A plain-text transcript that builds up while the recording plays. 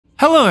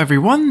Hello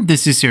everyone,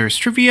 this is Serious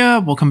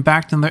Trivia. Welcome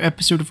back to another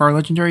episode of our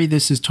legendary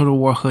This is Total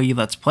War He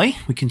Let's Play.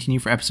 We continue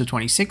for episode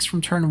 26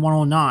 from turn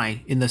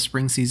 109 in the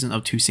spring season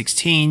of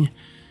 216.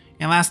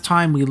 And last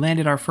time we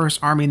landed our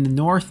first army in the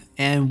north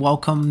and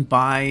welcomed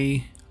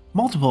by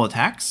multiple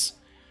attacks.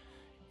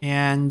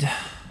 And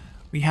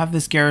we have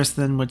this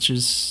garrison which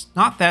is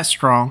not that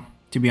strong,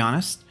 to be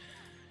honest.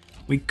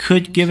 We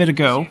could give it a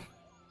go,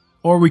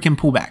 or we can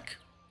pull back.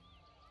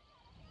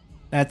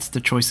 That's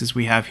the choices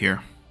we have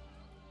here.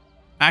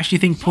 I actually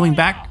think pulling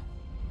back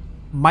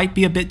might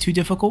be a bit too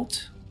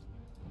difficult.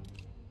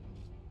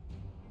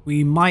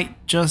 We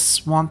might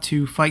just want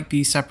to fight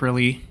these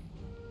separately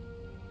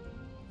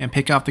and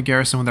pick out the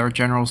garrison with our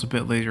generals a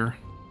bit later.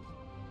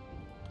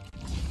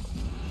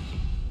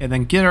 And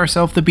then get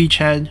ourselves the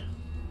beachhead.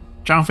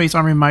 Zhang Fei's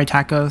army might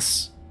attack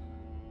us.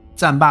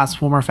 Zhan Ba's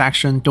former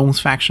faction, Dong's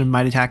faction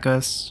might attack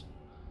us.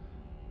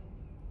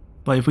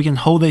 But if we can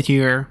hold it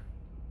here,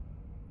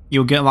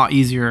 it'll get a lot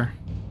easier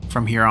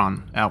from here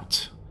on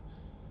out.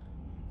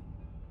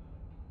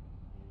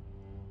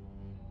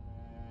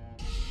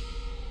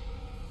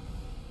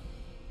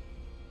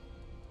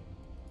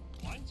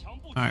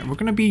 Alright, we're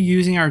going to be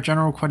using our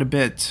general quite a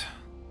bit.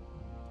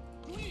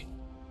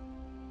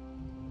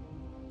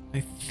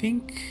 I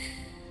think...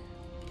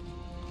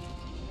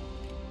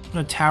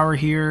 put a tower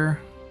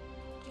here.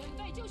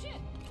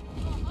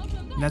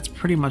 And that's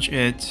pretty much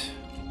it.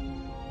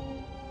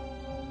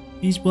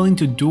 He's willing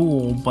to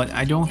duel, but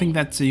I don't think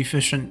that's the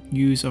efficient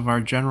use of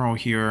our general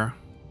here.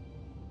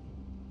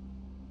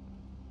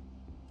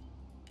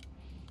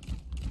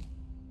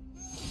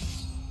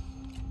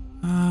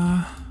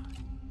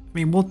 I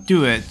mean, we'll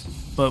do it,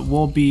 but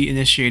we'll be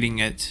initiating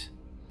it.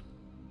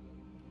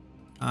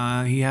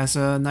 He has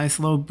a nice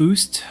little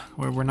boost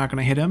where we're not going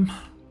to hit him.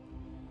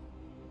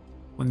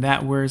 When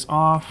that wears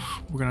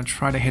off, we're going to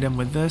try to hit him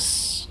with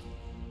this.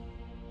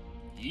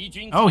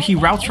 Oh, he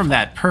routs from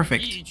that.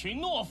 Perfect.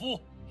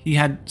 He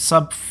had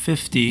sub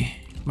 50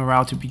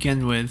 morale to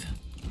begin with.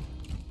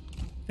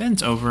 Then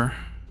it's over.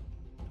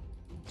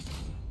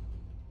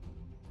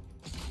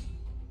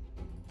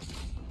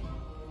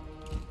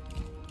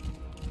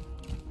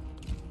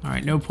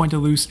 Alright, no point to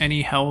lose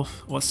any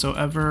health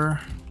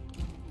whatsoever.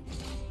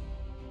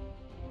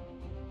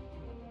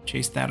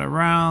 Chase that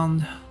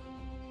around.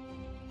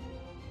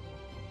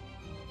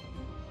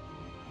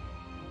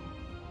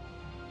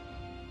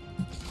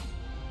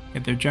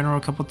 Get their general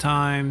a couple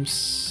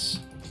times.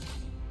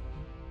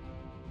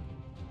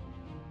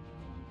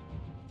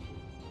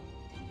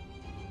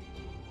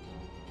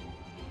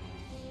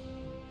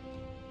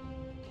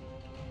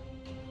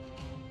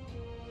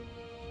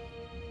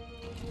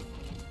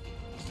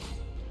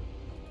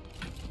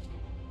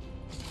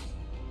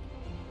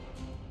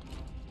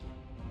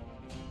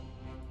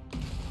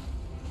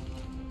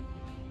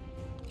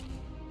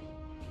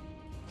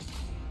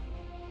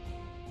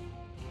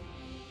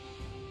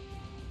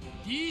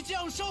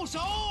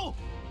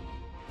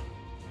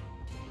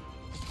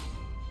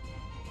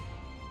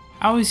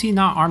 How is he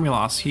not army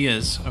loss? He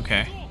is.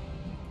 Okay.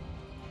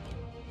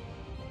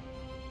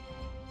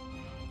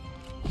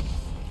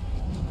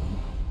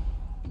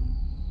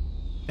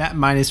 That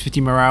minus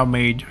 50 morale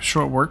made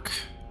short work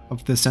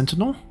of the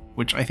Sentinel,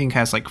 which I think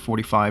has like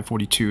 45,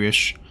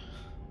 42-ish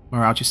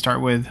morale to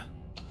start with.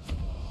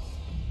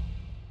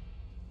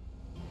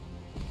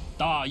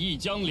 大义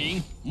将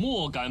领，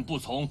莫敢不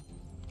从，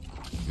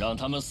让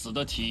他们死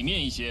得体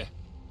面一些。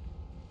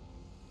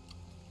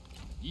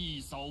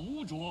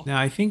 Now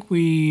I think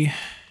we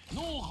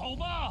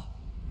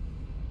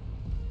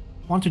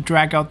want to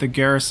drag out the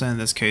garrison in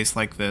this case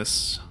like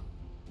this.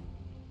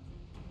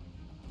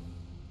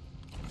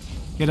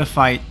 Get a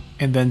fight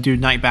and then do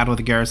night battle with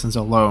the garrisons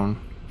alone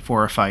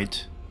for a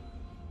fight.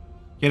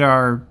 Get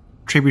our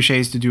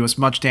trebuchets to do as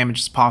much damage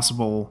as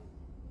possible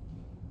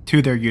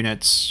to their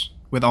units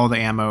with all the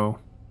ammo.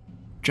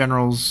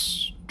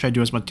 Generals try to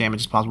do as much damage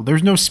as possible.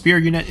 There's no spear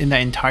unit in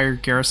that entire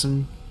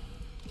garrison,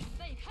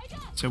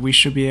 so we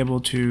should be able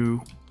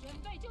to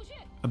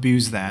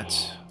abuse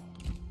that.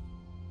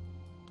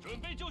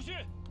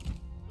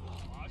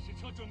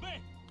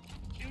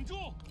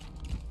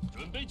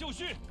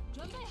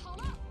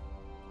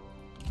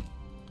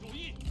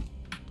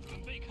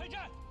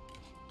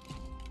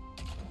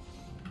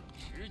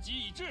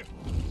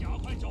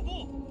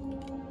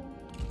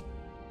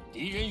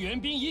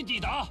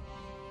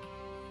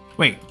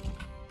 Wait.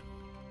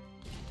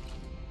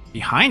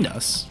 Behind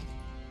us?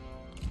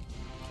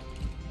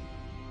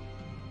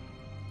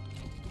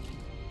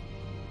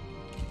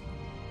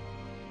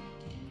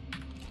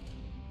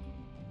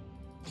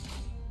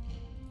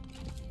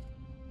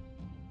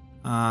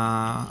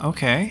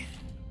 Okay.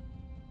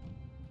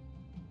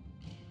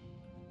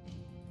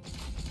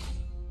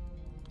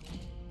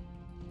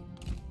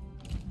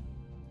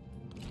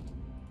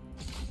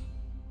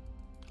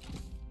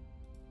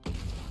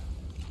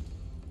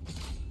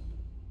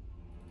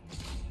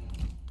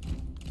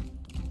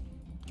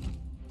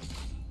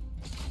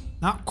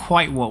 Not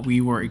quite what we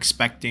were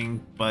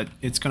expecting, but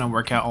it's gonna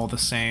work out all the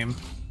same.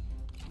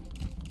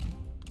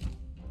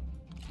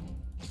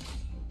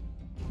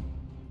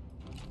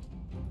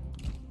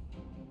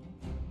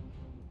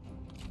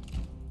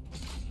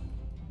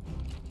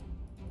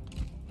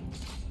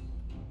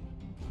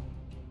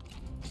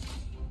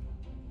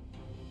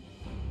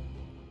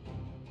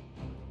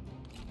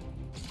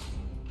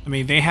 I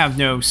mean, they have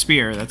no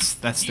spear. That's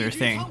their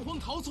thing.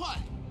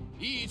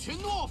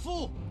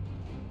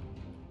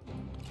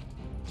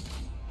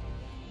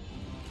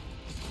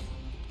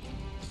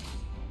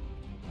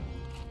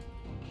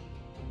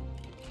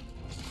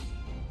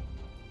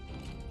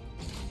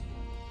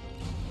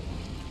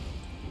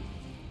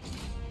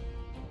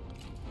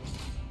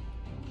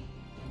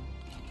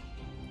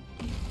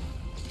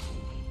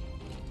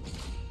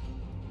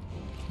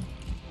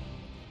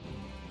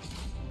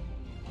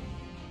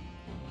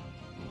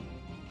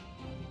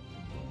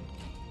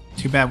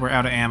 Too bad we're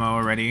out of ammo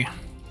already.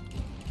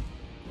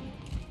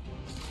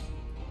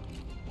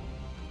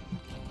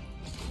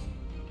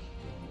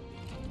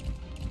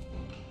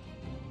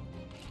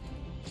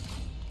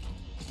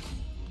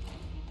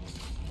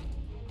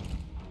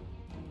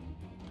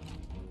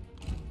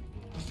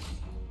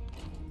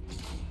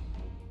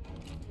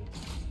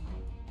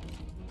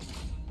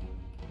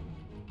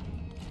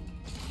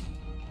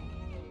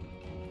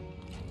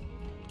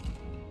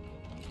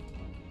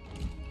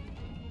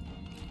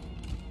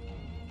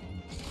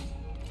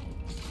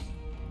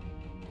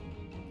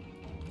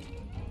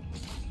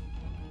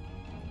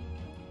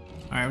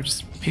 Alright, we'll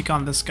just pick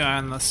on this guy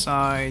on the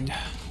side.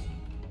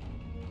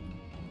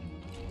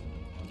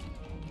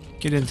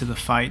 Get into the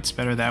fight, it's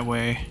better that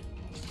way.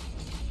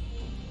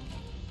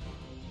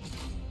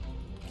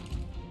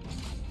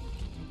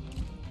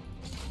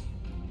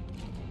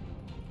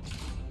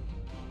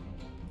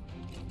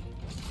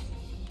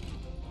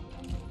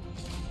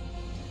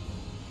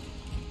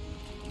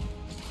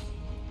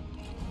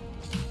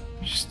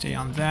 Stay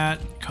on that,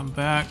 come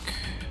back.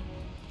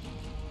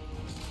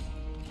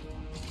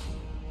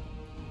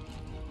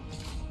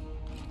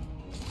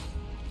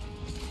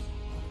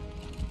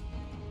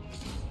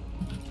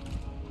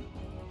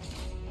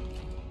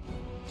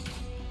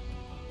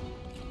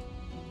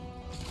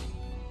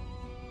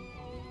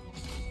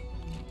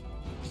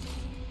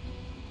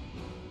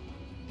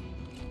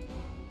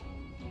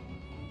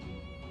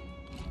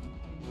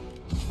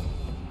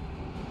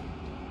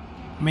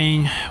 I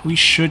mean, we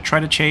should try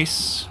to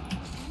chase,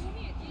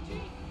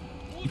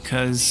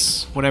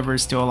 because whatever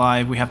is still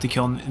alive, we have to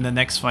kill in the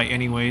next fight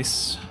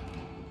anyways.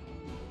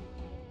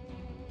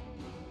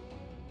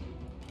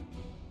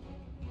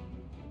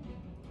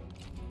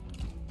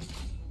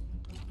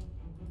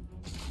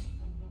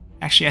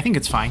 Actually, I think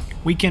it's fine.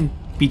 We can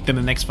beat them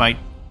in the next fight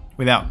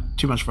without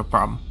too much of a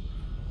problem.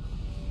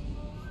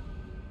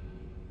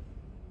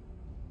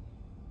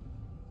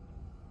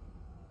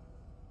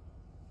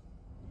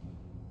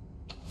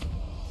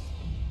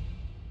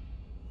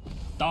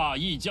大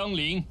义将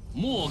临，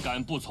莫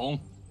敢不从。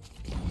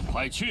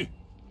快去！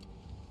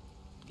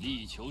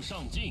力求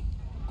上进，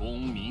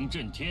功名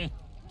震天。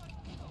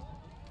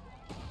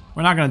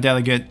 We're not going to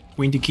delegate.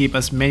 We need to keep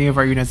as many of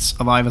our units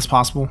alive as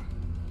possible.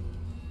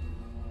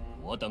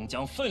 我等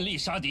将奋力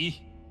杀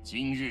敌，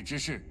今日之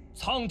事，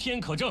苍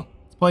天可证。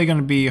It's probably going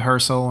to be her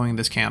soloing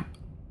this camp.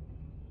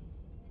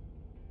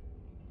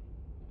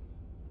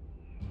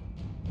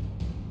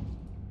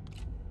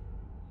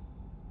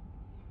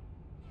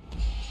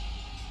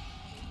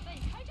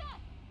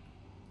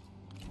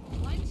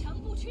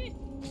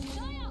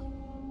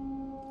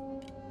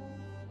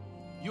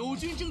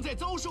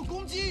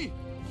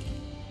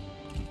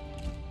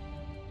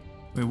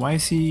 Wait, why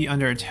is he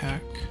under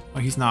attack? Oh,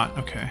 he's not.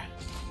 Okay.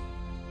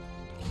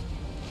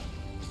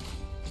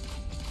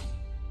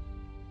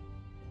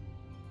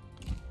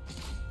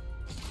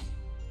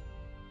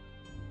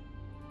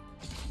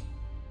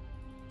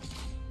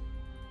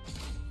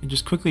 And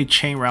just quickly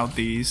chain route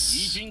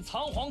these.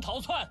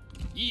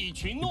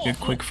 Good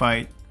quick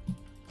fight.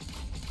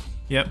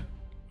 Yep,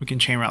 we can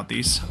chain route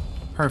these.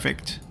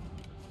 Perfect.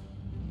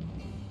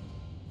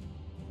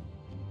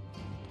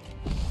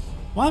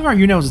 One of our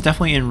units is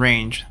definitely in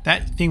range.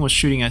 That thing was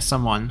shooting at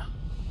someone.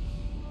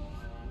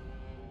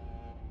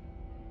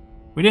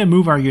 We didn't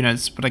move our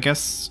units, but I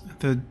guess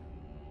the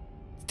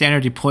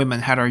standard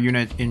deployment had our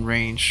unit in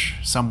range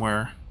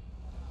somewhere.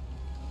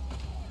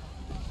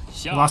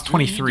 We lost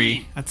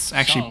 23. That's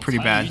actually pretty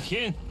bad.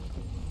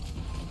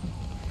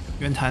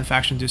 Yuan Tan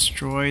faction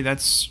destroyed.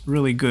 That's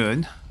really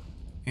good.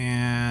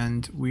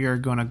 And we are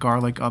gonna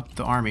garlic up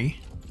the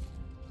army.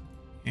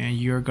 And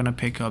you're gonna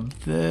pick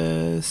up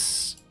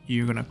this.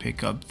 You're gonna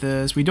pick up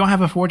this. We don't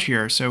have a forge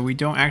here, so we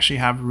don't actually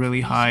have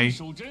really high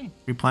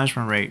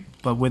replenishment rate.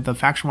 But with the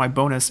faction-wide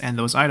bonus and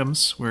those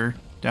items, we're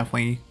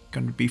definitely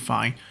gonna be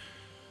fine.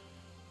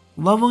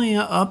 Leveling it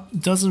up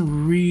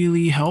doesn't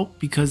really help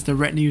because the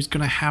retinue is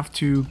gonna have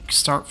to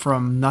start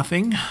from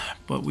nothing.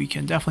 But we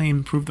can definitely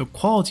improve the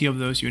quality of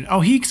those units. Oh,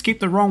 he escaped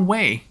the wrong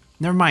way.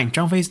 Never mind.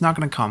 Zhang Fei's not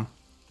gonna come.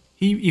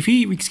 If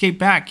he escaped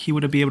back, he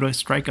would have been able to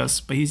strike us,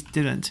 but he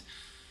didn't.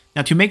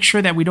 Now, to make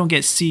sure that we don't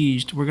get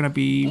sieged, we're going to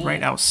be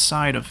right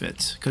outside of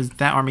it, because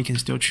that army can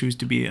still choose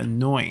to be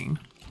annoying.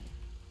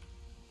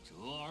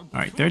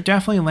 Alright, they're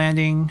definitely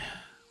landing.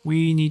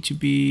 We need to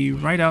be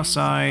right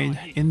outside,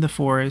 in the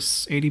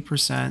forest,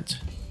 80%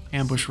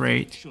 ambush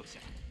rate.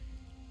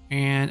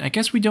 And I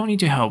guess we don't need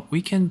to help.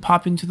 We can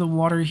pop into the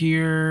water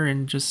here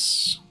and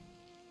just...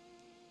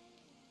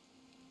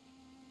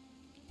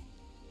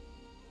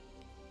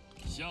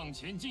 向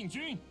前进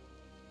军，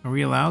 Are we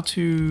allowed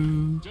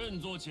to? 振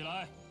作起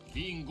来，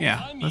令国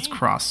Yeah, 安民。 let's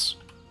cross.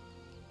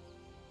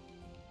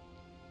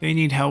 They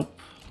need help.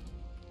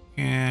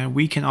 And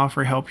we can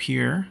offer help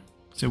here.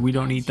 So we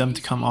don't need them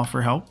to come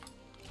offer help.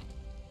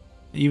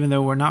 Even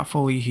though we're not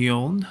fully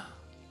healed.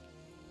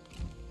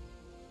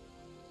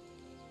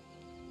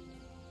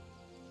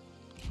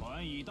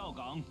 船已到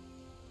港，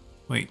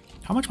 Wait,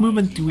 how much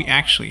movement do we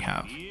actually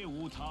have? 别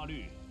无他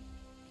虑。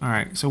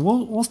 Alright, so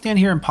we'll stand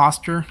here and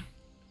posture.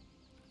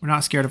 We're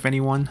not scared of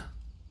anyone.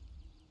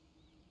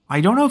 I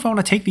don't know if I want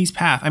to take these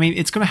paths. I mean,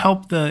 it's going to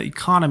help the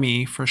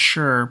economy for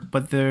sure,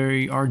 but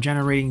they are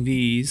generating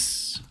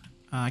these.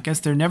 I guess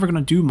they're never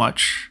going to do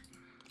much.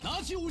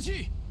 拿起武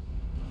器，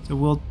 So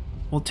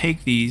we'll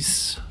take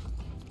these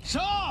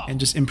杀！ and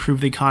just improve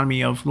the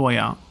economy of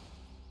Luoyang.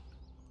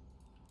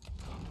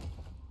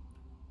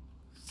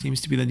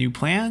 Seems to be the new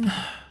plan.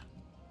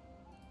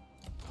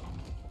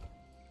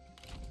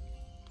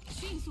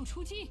 迅速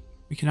出击！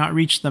 We cannot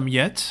reach them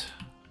yet,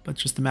 but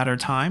just a matter of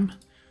time.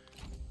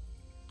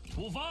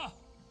 出发，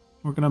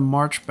 We're going to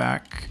march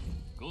back.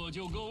 各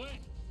就各位，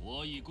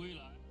我已归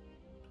来。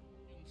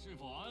是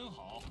否安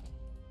好？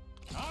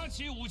拿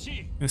起武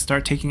器， Gonna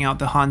start taking out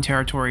the Han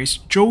territories.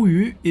 Zhou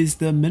Yu is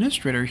the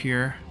administrator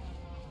here.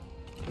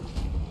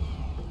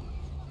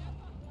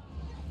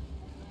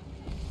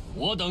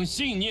 我等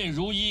信念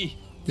如一，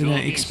 Didn't 这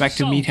便 expect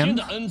是 to 上 meet 天 him.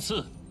 的恩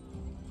赐。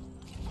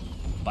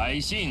百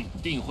姓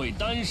定会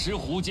单食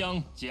胡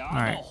浆，夹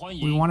Alright, 道欢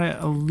we 迎。 want to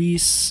at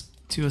least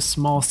to a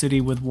small city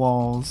with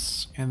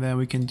walls, and then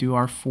we can do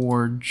our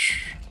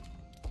forge.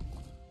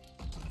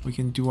 We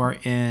can do our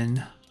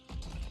inn.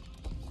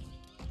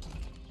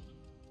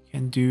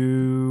 Can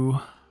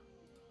do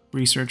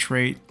research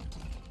rate.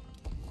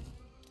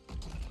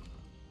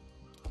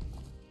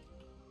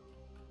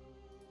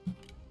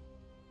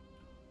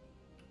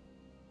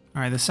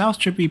 Alright, the south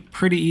should be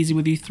pretty easy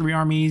with these 3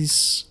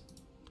 armies.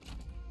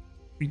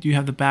 We do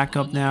have the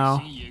backup now.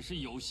 耐心也是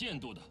有限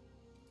度的。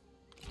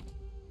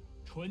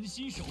纯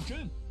心守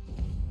真，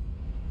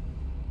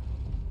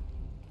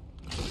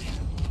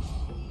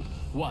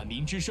万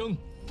民之声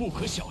不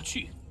可小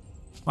觑，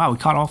 Wow, we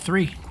caught all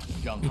 3.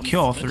 让 We 他们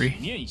kill all 死得 3. 体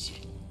面一些。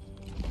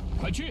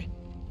快去！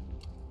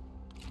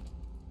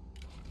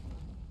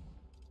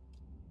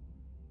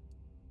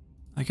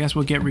 I guess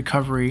we'll get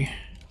recovery.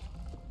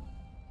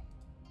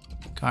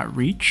 Got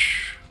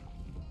reach.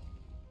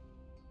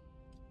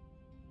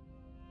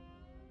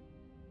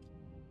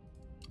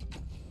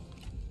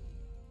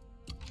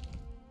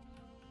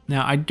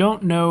 Now, I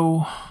don't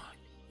know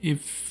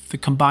if the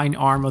combined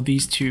arm of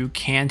these two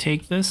can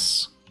take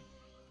this,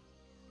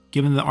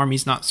 given the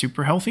army's not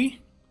super healthy,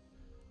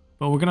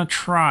 but we're gonna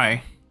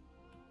try.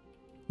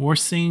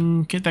 Worst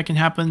thing that can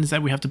happen is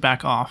that we have to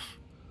back off.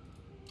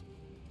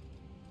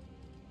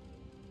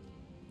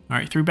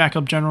 Alright, 3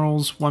 backup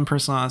generals, 1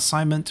 person on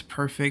assignment,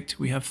 perfect.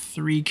 We have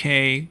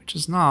 3k, which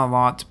is not a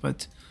lot,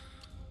 but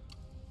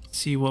let's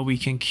see what we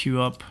can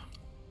queue up.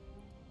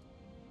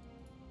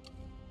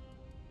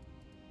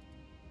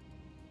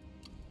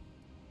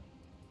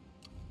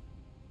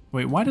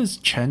 Wait, why does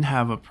Chen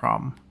have a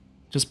problem?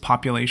 Just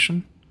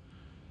population?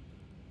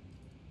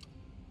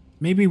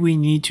 Maybe we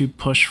need to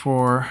push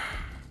for...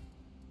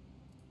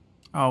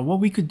 Oh, what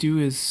we could do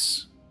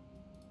is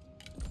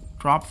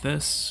drop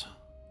this.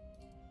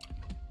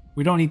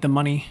 We don't need the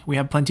money. We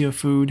have plenty of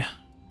food.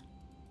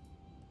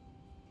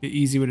 The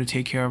easy way to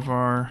take care of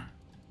our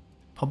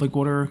public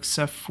order,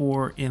 except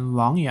for in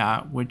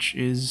Langya, which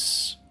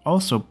is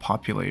also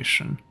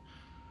population.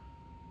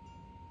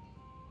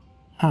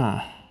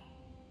 Huh.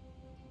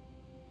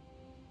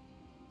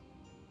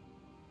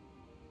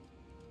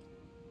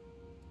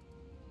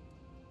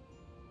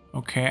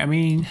 Okay, I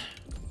mean,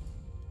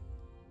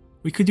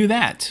 we could do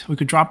that. We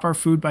could drop our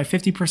food by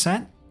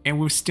 50%, and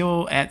we're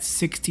still at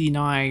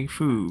 69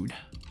 food.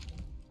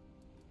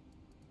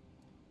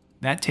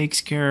 That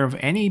takes care of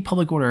any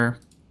public order.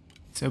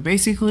 So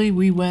basically,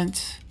 we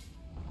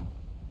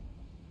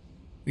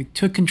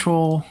took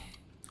control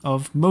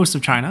of most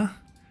of China,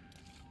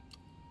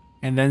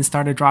 and then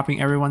started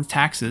dropping everyone's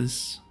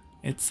taxes.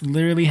 It's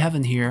literally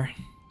heaven here.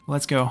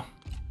 Let's go.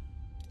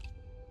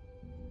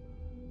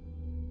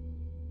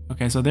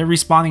 Okay, so they're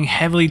responding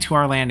heavily to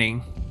our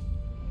landing.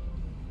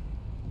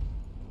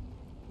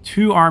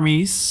 2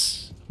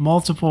 armies,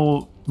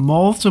 multiple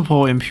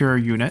Imperial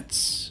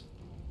units.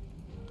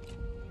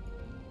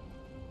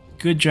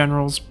 Good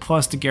generals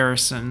plus the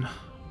garrison.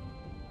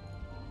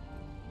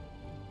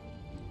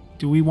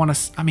 Do we want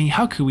to... I mean,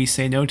 how could we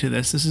say no to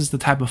this? This is the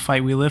type of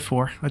fight we live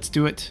for. Let's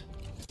do it.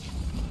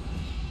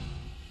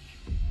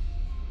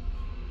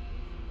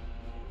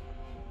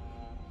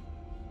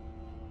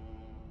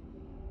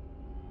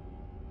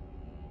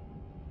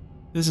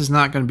 This is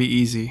not going to be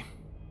easy.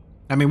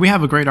 I mean, we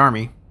have a great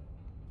army.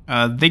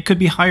 They could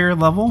be higher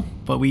level,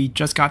 but we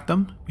just got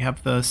them. We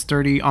have the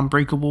sturdy,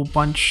 unbreakable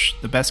bunch,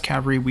 the best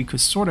cavalry we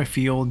could sort of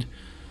field,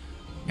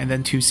 and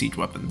then 2 siege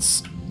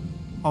weapons.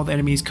 All the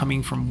enemies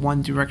coming from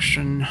one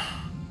direction.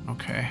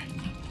 Okay.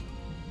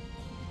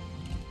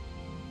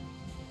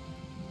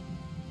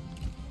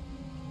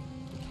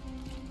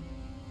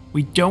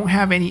 We don't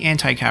have any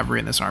anti-cavalry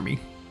in this army.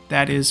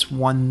 That is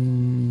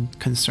one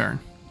concern.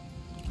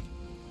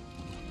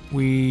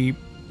 We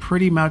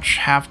pretty much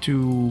have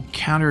to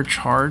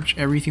countercharge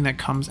everything that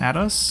comes at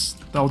us.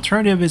 The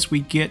alternative is we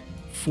get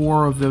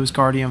 4 of those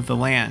Guardian of the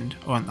Land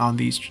on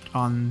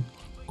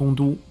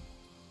Gongdu,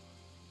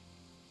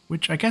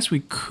 which I guess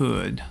we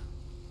could.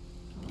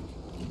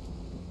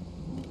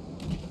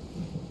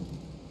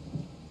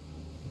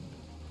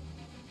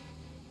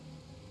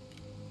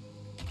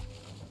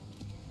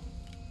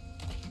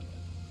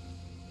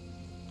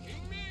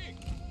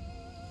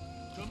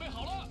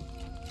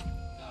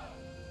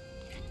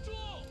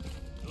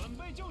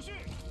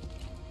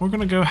 We're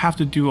gonna have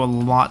to do a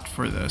lot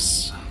for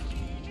this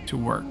to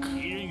work.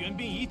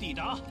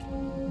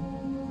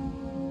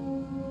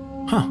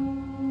 Huh.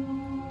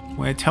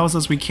 When it tells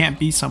us we can't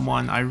beat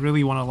someone, I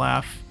really want to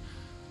laugh.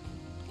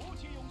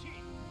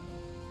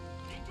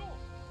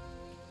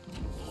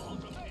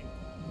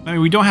 I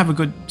mean, we don't have a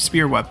good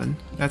spear weapon,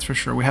 that's for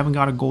sure. We haven't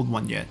got a gold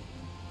one yet.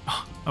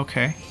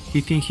 Okay.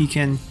 You think he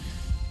can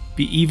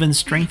be even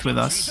strength with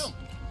us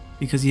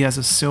because he has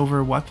a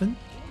silver weapon?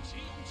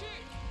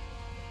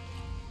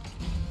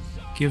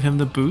 Give him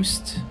the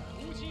boost.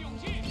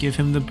 Give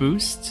him the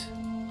boost.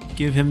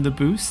 Give him the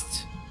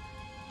boost.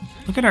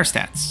 Look at our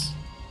stats.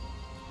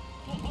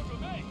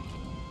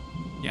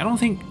 Yeah, I don't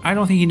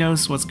think he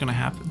knows what's gonna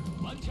happen.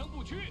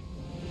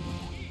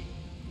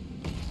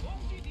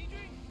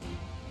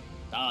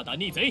 大胆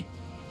逆贼，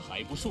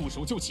还不束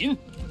手就擒！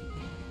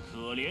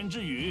可怜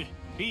之语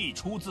必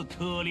出自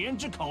可怜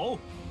之口。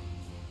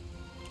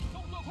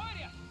动作快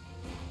点！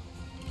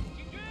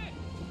进军！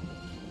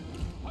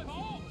快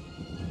跑！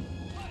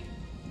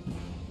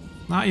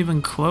 Not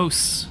even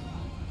close.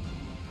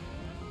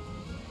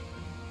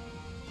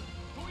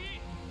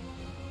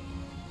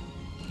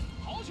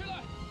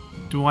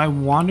 Do I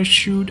want to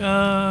shoot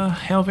a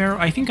hail arrow?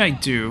 I think I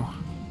do.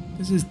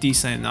 This is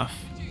decent enough.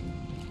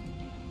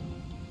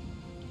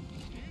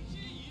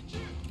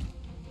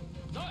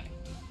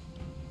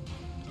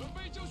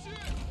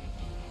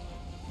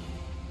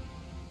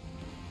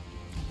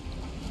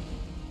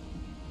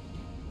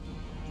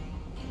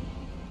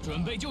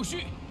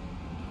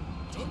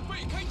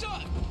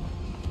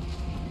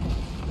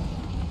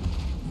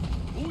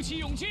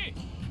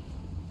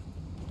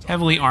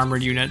 Heavily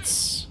armored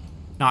units,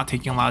 not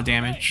taking a lot of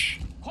damage.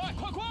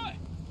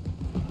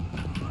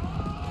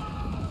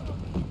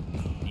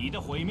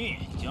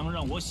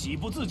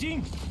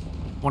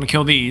 Want to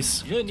kill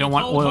these. Don't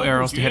want oil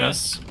arrows to hit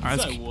us.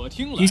 Alright,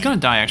 he's gonna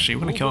die actually.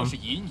 We're gonna kill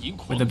him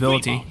with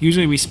ability.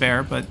 Usually we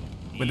spare, but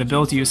with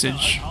ability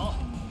usage.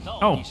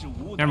 Oh,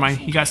 never mind.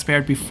 He got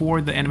spared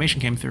before the animation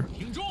came through.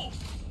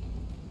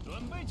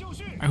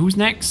 Alright, who's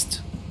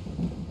next?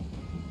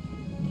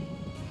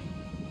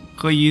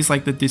 He Yi is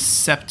like the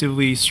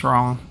deceptively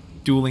strong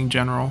dueling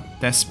general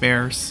that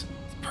spares.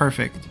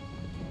 Perfect.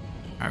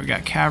 Alright, we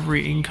got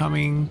cavalry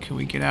incoming. Can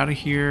we get out of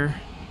here?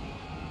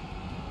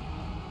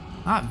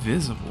 Not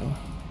visible.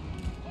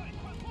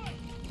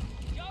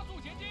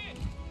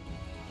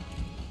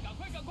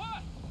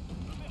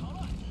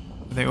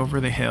 Are they over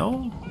the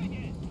hill?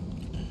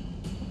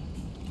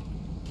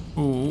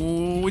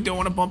 Ooh, we don't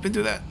want to bump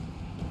into that.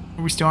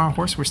 Are we still on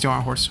horse? We're still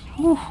on horse.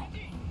 Whew.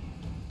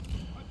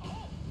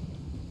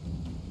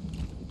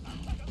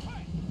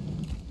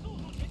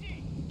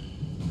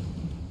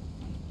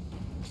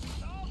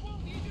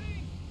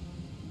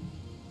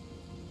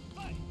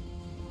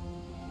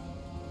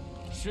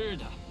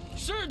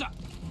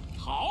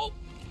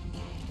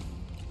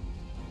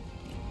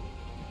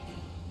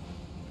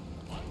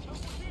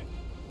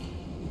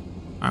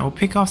 Alright, we'll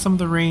pick off some of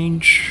the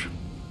range.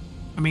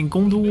 I mean,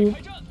 Gongdu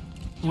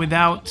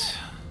without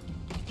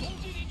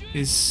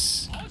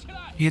his...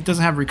 he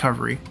doesn't have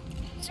recovery.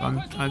 So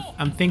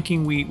I'm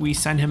thinking we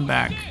send him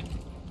back.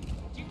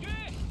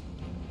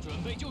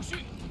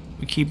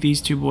 We keep these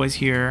 2 boys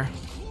here.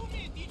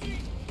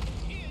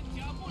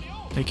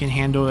 They can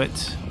handle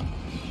it.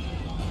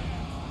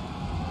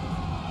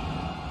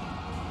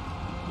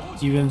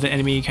 Even if the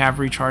enemy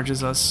cavalry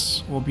charges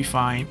us, we'll be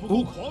fine.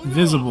 Ooh,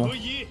 visible.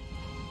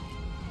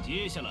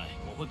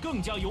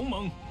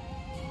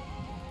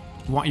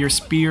 Want your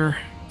spear?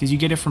 Did you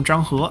get it from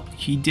Zhang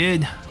He? He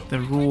did. The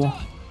rule.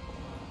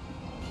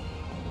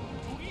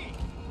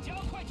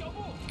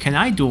 Can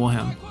I duel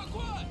him?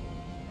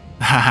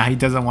 He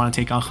doesn't want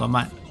to take on He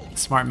Man.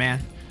 Smart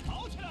man.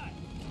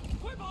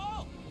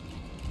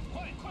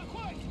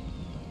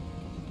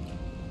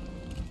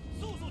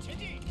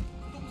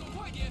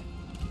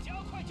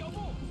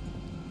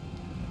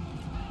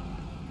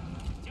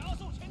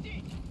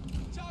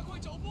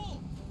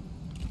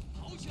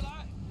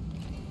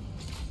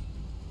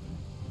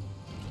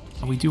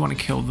 We do want to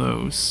kill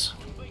those.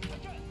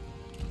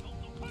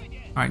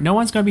 Alright, no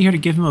one's going to be here to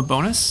give him a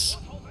bonus,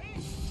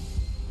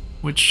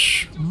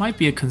 which might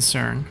be a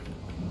concern.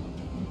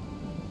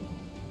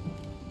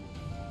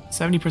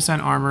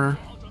 70% armor.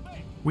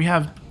 We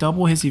have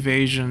double his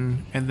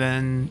evasion, and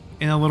then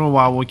in a little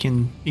while we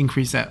can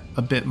increase that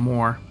a bit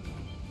more.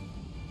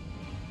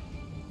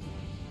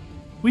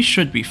 We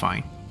should be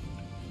fine.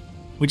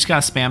 We just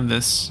gotta spam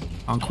this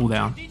on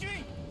cooldown. 敌军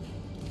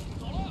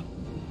走了，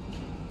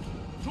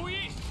注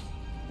意，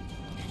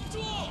住，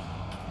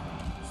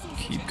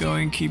 Keep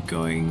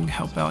going.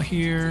 Help out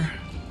here.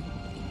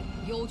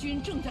 友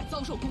军正在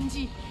遭受攻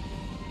击。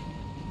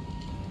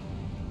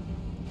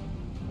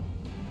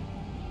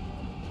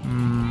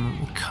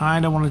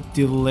 Kind of want to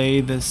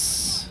delay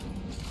this.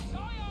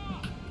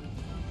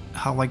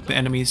 How like the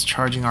enemy's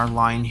charging our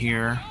line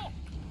here.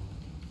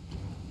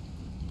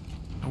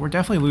 We're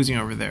definitely losing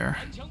over there.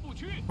 枪不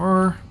屈，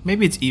 Or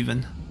maybe it's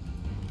even.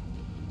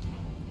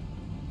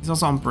 He's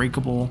also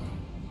unbreakable.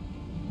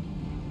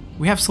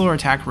 We have slower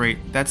attack rate.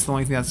 That's the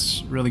only thing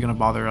that's really going to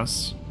bother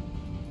us.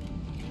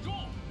 住，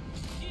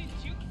尽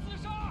情厮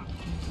杀，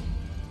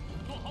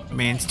做好准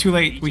备。 Man, it's too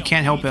late. We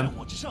can't help him.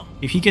 我之上，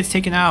 If he gets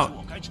taken out,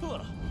 我该撤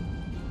了。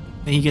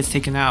 then he gets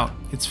taken out.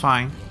 It's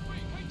fine.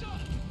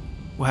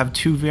 We'll have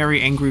two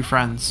very angry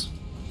friends.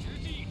 时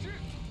机已至，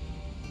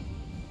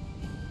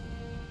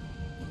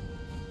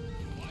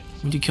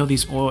 We need to kill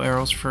these oil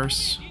arrows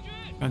first.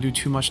 Don't do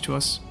too much to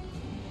us.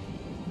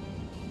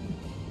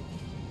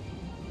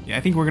 Yeah,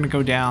 I think we're gonna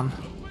go down.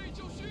 准备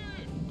就绪，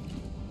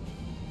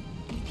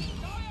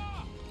打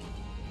呀！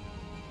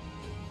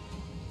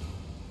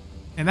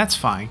 And that's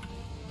fine.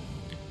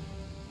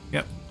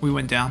 Yep, we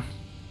went down.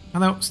 Oh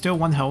no, still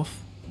 1 health.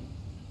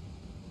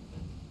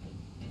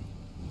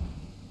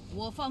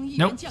 我方一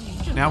Nope. 员将领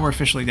阵 Now 亡 we're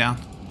officially down.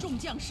 众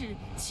将士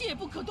切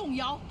不可动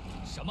摇。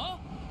 什么？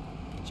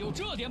就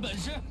这点本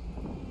事？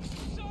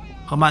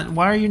 Haman,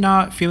 why are you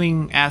not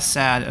feeling as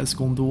sad as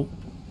Gondul?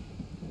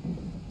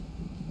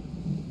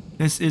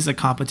 This is a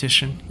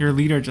competition. Your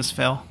leader just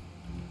fell.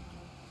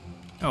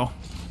 Oh,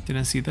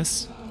 didn't see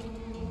this.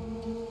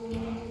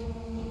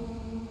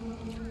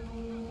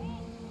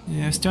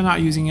 Yeah, still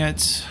not using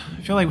it.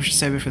 I feel like we should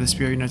save it for the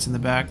spear units in the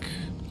back.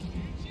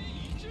 一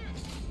致，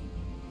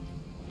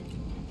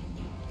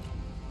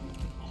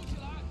跑起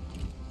来，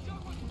加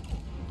快速度，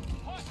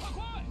快快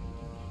快！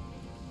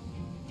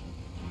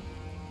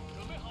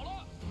准备好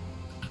了，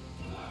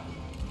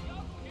加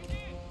速前进，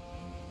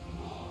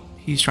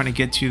 He's trying to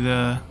get to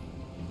the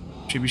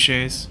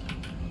trebuchets.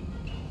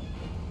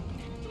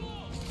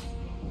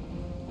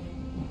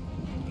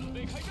 准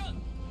备开战，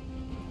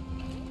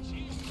武器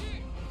用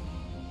气，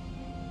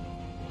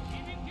骑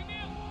兵听命！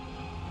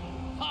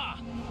哈，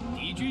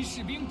敌军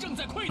士兵正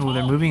在溃逃。 Oh,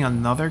 they're moving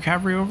another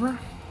cavalry over?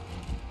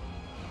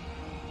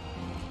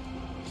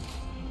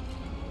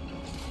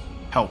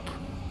 Help.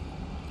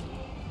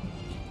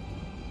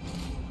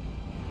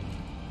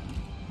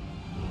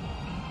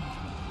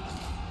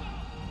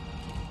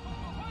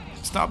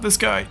 Stop this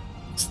guy.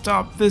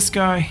 Stop this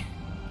guy.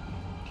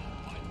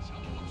 满腔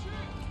不屈，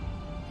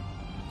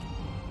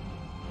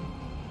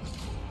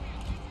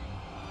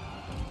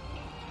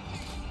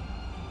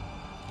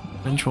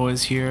 Ventral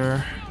is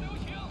here. 流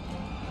行。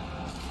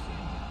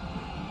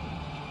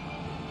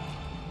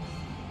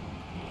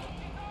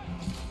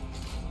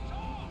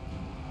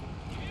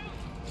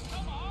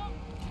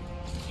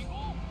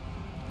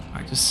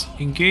 I just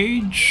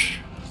engage.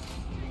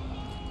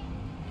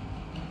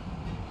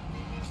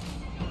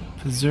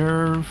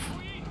 Preserve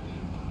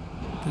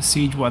the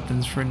siege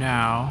weapons for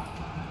now.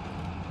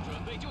 准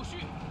备就绪，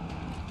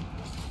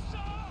杀！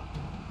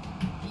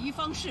敌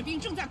方士兵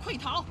正在溃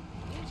逃。鼓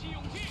起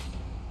勇气，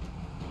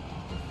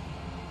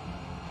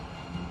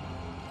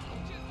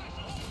剑在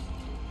手，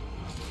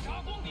杀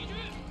光敌军，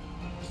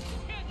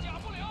片甲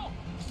不留，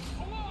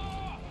冲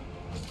啊！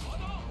马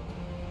等，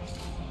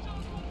杀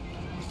光敌军，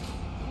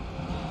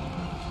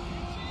兵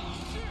器已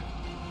至，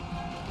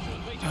准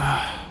备就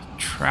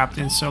绪， Trapped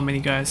in so many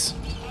guys.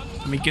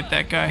 Let me get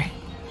that guy. 准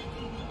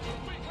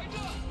备开战。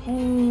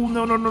 Ooh,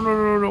 no, no, no, no,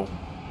 no, no.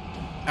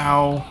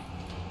 Ow.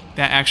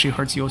 That actually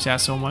hurts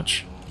Yosat so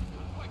much.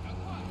 快赶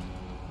快！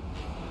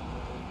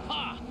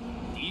哈！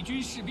敌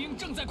军士兵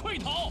正在溃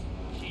逃，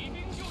骑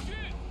兵就绪，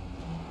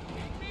屏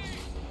蔽！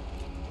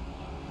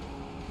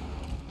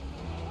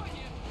快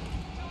点，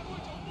加快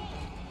脚步！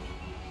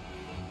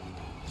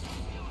要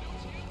留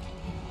情！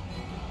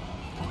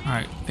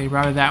 Alright, they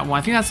routed that one.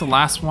 I think that's the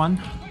last one.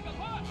 赶快赶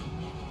快！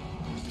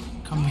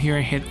 Come here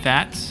and hit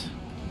that. 准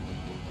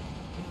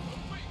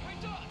备开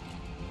战！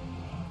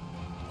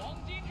皇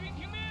敌军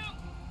听命！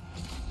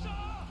杀！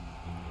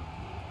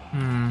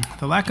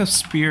 The lack of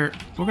spear.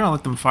 We're gonna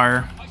let them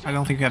fire. I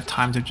don't think we have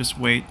time to just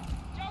wait.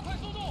 加快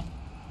速度！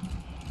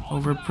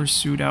 Over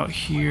pursuit out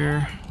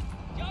here.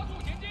 加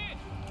速前进！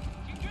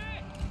停军！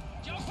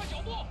加快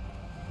脚步！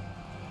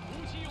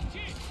鼓起勇气！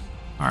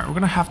 Alright, we're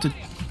gonna have to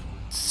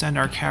send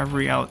our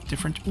cavalry out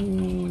different.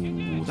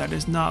 Ooh, that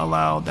is not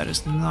allowed. That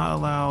is not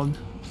allowed.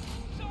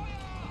 杀呀！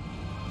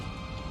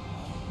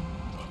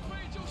准备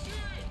就绪！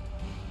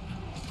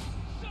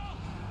杀！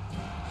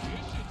绝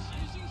世齐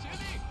心协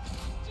力，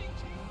尽情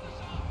厮杀！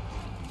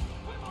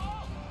快跑！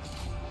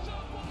杀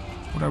光敌军！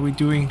 What are we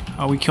doing?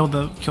 Oh, we killed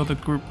the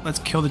group. Let's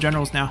kill the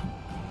generals now.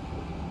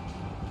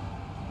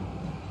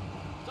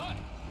 在，拔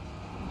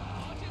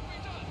剑备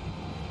战，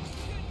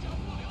片甲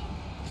不留，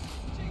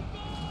进攻！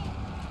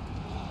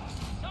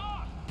杀！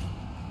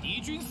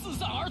敌军四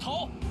散而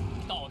逃，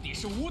到底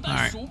是无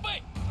胆鼠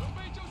辈。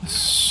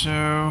 So,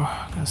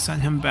 gonna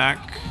send him back.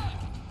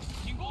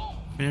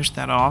 Finish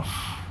that off.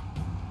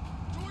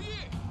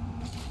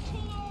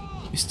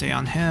 You stay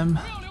on him.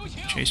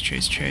 Chase,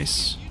 chase,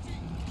 chase.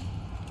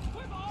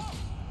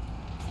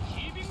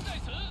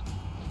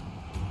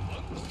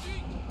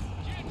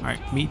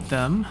 Alright, meet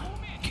them.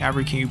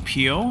 Cavalry, can you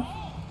peel?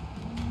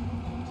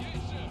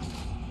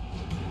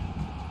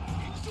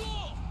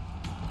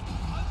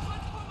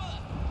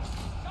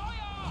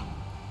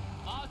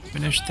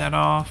 Finish that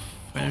off.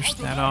 Finish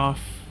that off.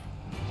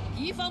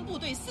 敌方部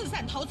队四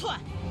散逃窜。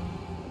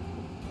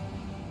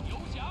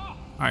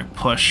 Alright,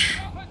 push.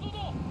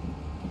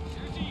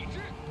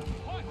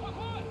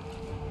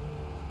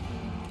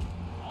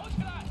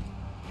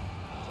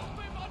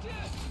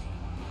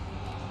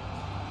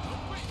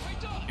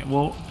 Okay,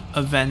 we'll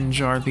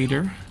avenge our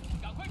leader.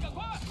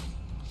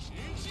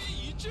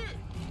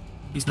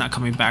 He's not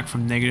coming back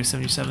from negative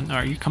 77.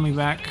 Are you coming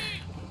back?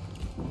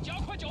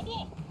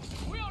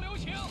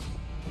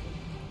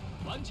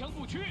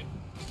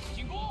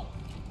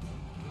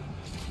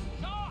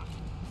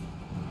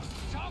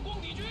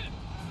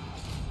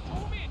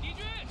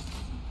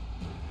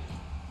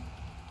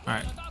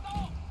 Alright.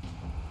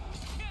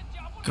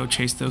 Go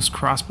chase those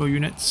crossbow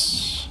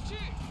units.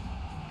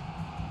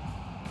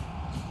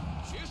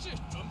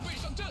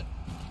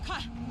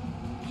 看，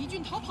敌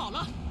军逃跑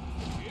了。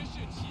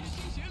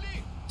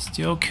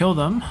 Still kill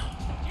them.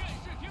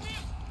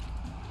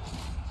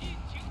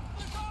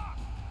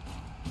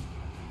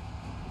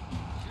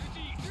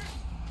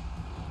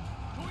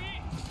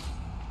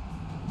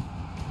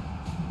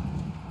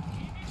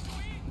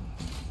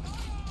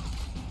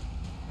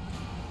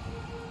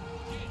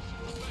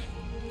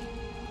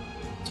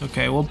 It's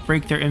okay, we'll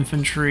break their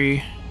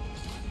infantry.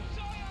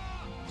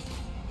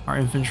 Our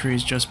infantry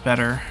is just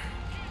better.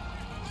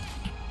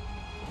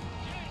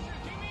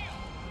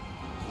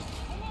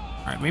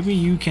 Alright, maybe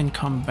you can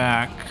come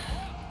back.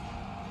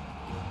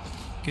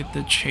 Get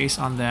the chase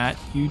on that.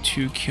 You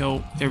two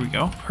kill. There we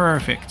go.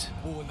 Perfect.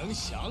 Alright,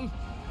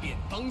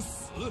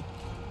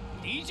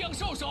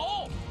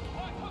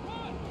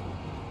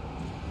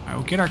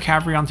 we'll get our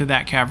cavalry onto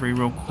that cavalry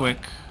real quick.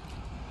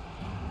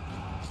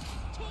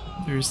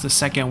 There's the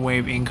second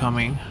wave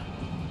incoming.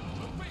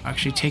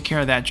 Actually, take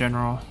care of that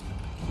general.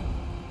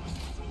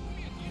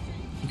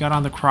 We got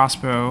on the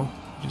crossbow,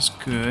 which is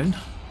good.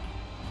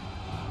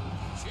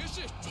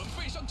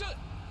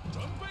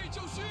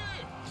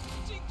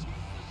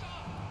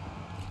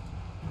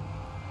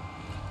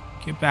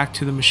 Get back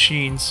to the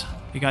machines.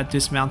 They got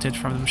dismounted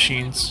from the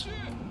machines.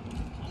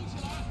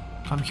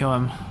 Come kill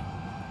him.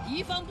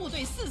 敌方部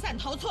队四散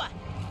逃窜。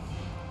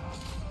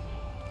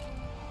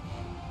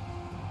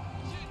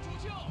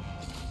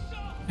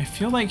 I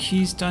feel like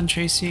he's done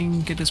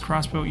chasing. Get this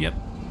crossbow. Yep.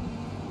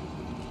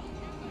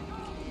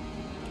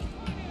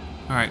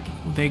 Alright,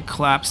 they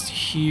collapsed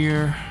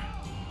here.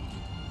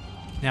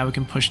 Now we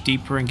can push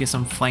deeper and get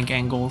some flank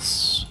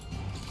angles.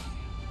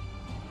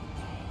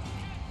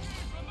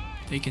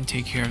 They can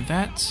take care of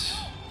that.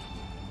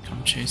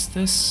 Come chase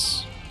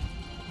this.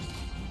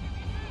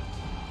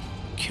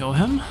 Kill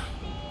him.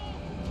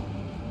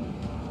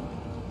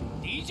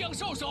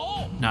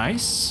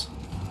 Nice.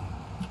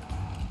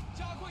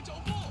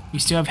 We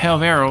still have hail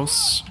of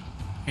arrows.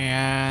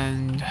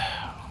 And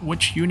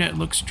which unit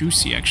looks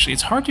juicy actually?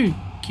 It's hard to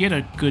get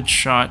a good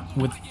shot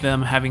with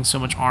them having so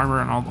much armor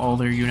on all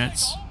their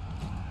units.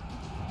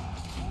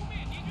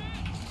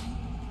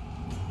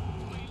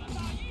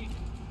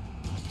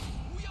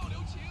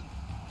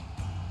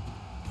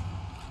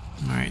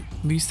 Alright,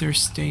 at least they're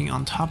staying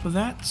on top of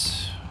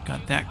that.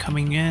 Got that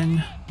coming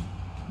in.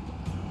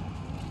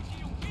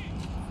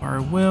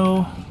 Fire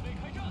will.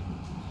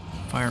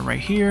 Fire right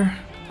here.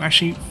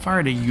 Actually,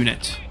 fired a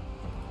unit.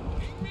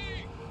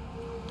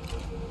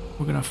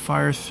 We're gonna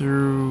fire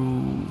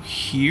through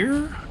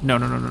here? No.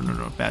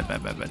 Bad.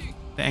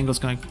 The angle's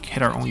gonna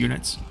hit our own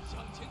units.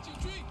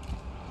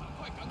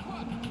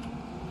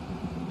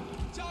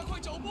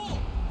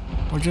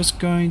 We're just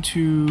going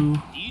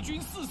to...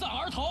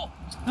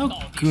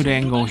 No good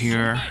angle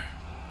here.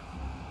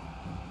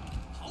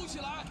 I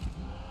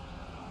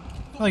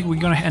feel like we're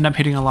gonna end up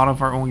hitting a lot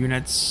of our own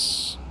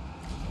units.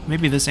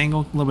 Maybe this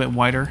angle, a little bit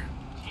wider.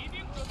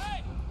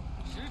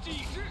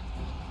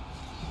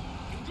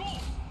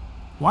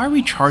 Why are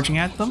we charging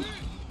at them?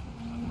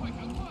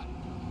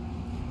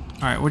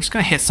 Alright, we're just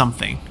gonna hit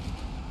something.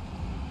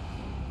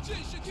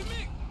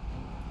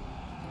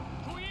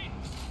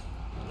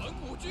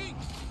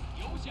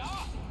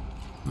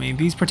 I mean,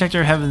 these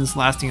Protector Heavens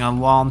lasting a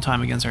long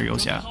time against our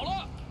Yoxia.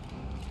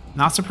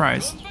 Not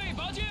surprised.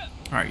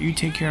 Alright, you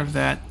take care of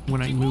that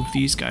when I move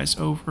these guys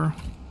over.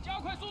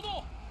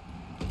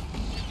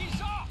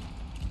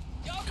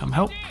 Come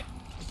help.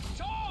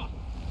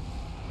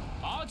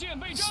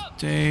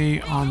 Stay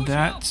on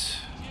that.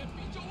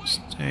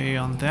 Stay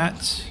on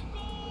that.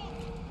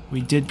 We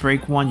did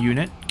break one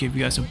unit. Give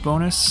you guys a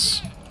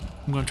bonus.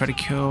 I'm going to try to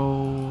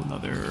kill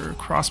another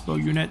crossbow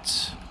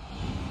unit.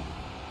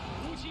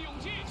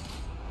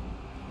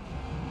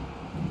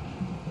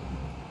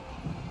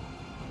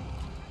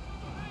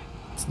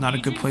 It's not a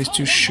good place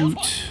to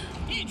shoot.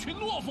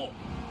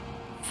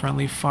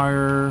 Friendly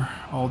fire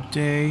all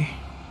day.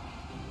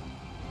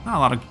 Not a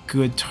lot of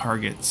good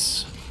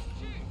targets.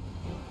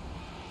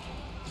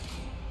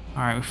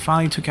 Alright, we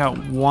finally took out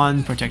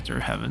one Protector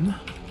of Heaven.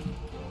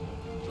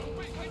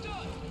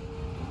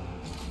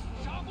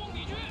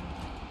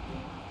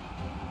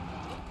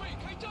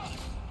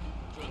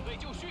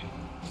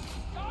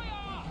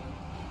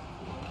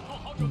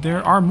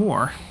 There are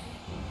more.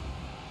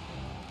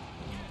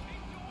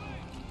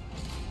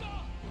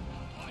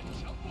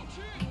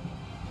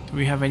 Do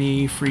we have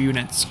any free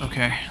units?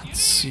 Okay, let's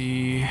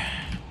see.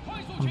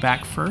 Come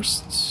back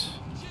first.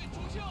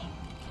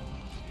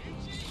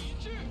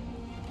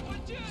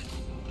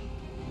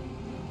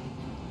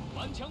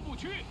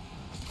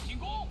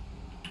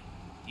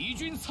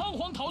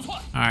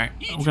 Alright,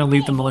 we're gonna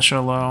leave the militia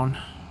alone.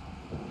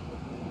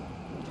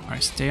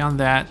 Alright, stay on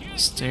that.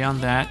 Stay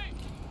on that.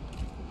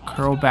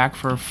 Curl back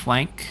for a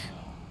flank.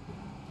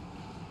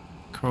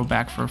 Curl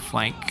back for a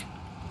flank.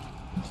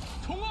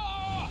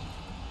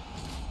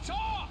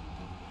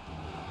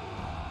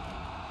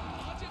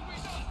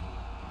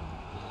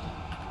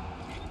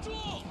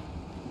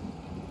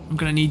 I'm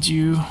gonna need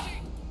you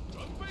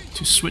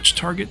to switch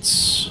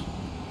targets.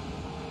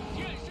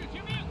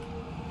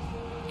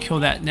 Kill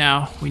that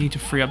now. We need to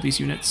free up these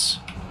units.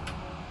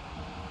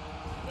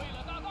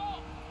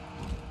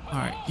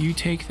 Alright, you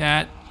take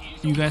that.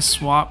 You guys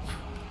swap.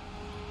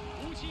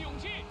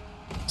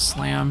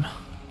 Slam.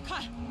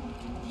 I'm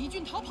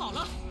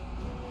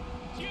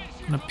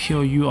gonna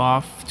peel you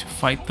off to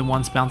fight the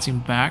ones bouncing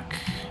back.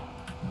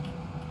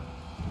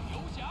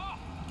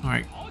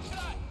 Alright.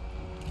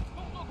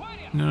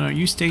 No,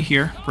 you stay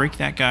here. Break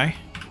that guy.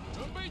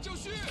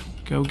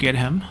 Go get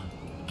him.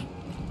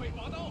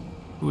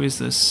 Who is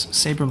this?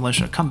 Saber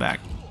Militia. Come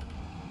back.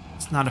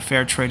 It's not a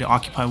fair trade to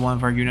occupy one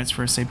of our units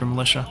for a Saber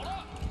Militia.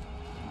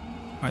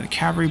 Alright, the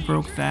cavalry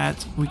broke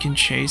that. We can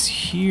chase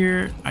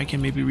here. I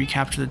can maybe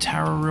recapture the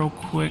tower real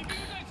quick.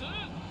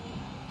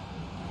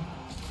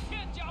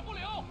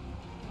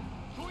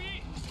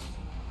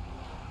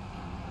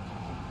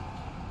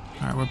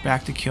 Alright, we're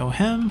back to kill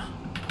him.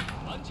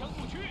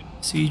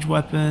 Siege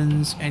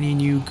weapons. Any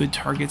new good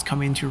targets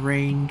coming into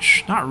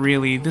range? Not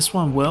really. This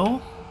one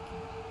will.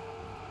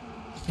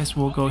 Guess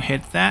we'll go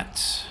hit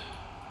that.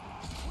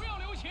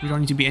 We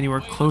don't need to be anywhere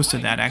close to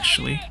that,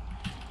 actually.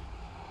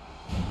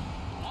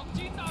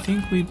 I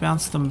think we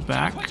bounced them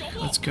back.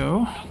 Let's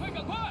go.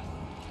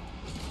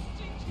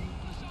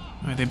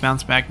 Alright, they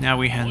bounce back. Now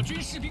we can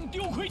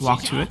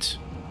walk to it.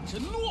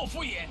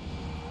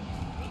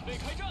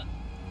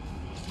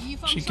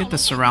 Should get the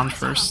surround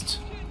first.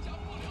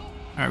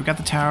 Alright, we got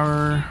the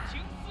tower.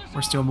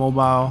 We're still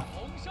mobile.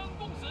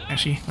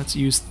 Actually, let's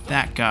use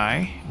that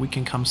guy. We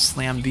can come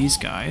slam these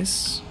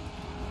guys.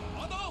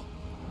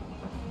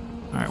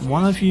 Alright,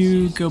 one of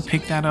you go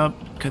pick that up,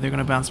 because they're going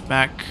to bounce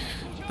back.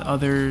 The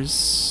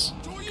others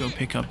go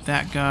pick up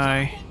that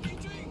guy.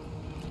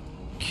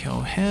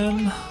 Kill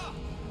him.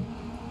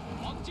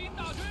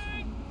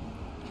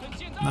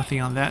 Nothing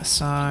on that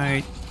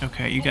side.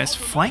 Okay, you guys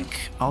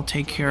flank. I'll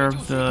take care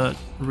of the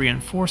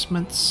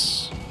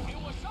reinforcements.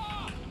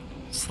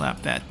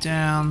 Slap that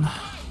down.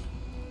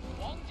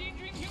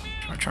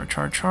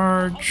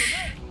 Charge.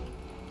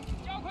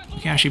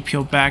 We can actually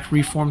peel back,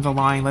 reform the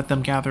line, let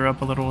them gather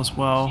up a little as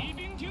well.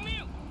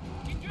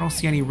 I don't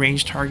see any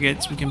ranged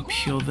targets. We can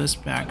peel this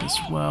back as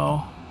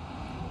well.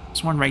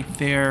 There's one right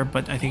there,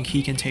 but I think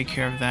he can take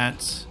care of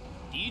that.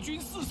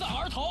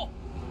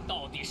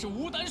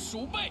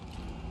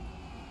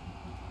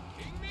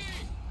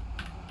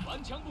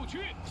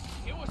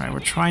 Alright, we're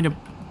trying to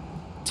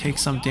take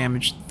some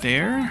damage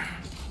there.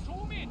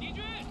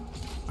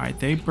 Alright,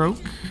 they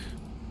broke.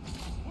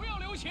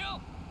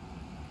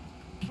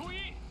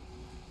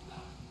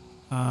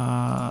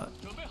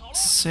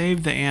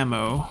 Save the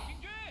ammo.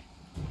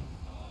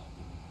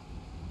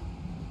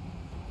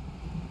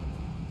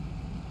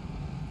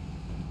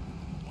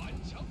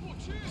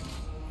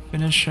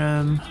 Finish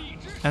him.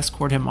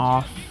 Escort him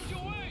off.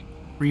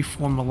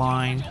 Reform the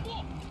line.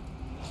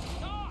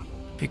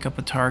 Pick up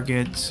a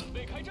target.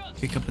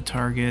 Pick up a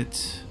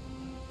target.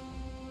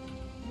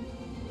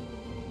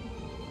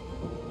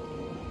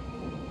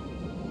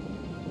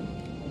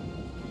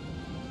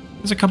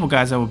 There's a couple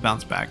guys that will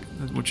bounce back,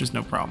 which is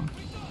no problem.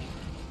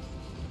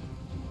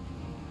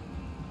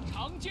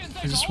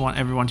 I just want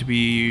everyone to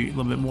be a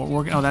little bit more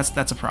organized. Oh,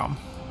 that's a problem.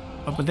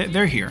 Oh, but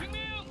they're here.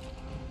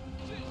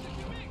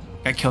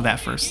 Gotta kill that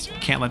first.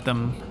 Can't let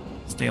them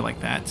stay like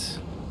that.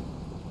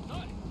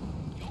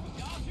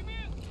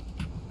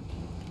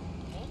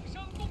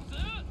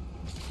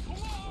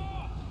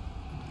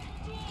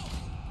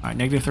 Alright,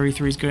 negative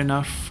 33 is good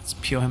enough. Let's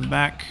peel him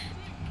back.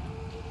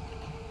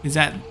 Is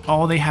that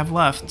all they have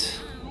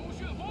left?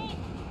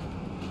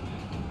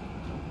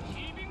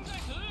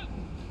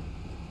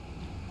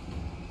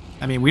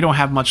 I mean, we don't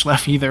have much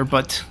left either,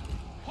 but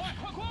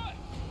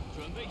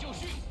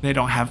they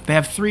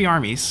have 3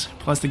 armies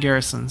plus the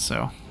garrison,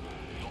 so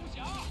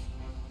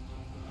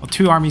well,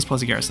 2 armies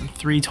plus a garrison,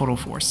 3 total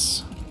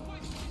force.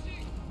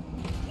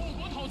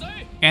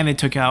 And they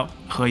took out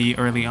He Yi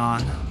early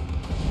on.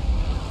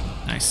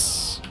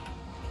 Nice.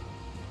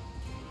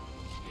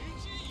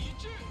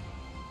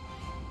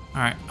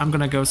 Alright, I'm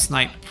gonna go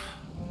snipe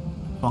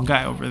one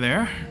guy over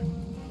there.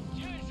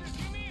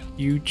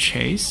 You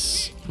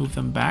chase. Move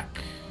them back.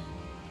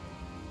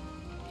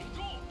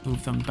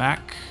 Move them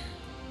back.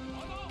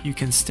 You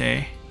can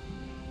stay.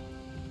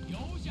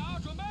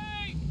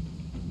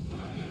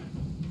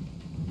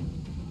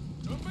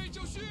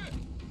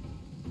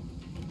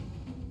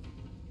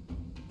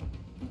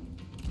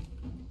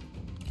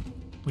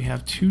 We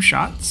have 2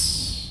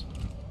 shots.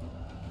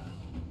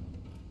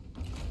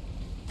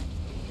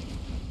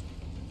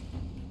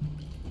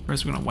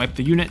 First we're going to wipe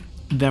the unit,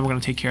 then we're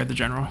going to take care of the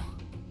general.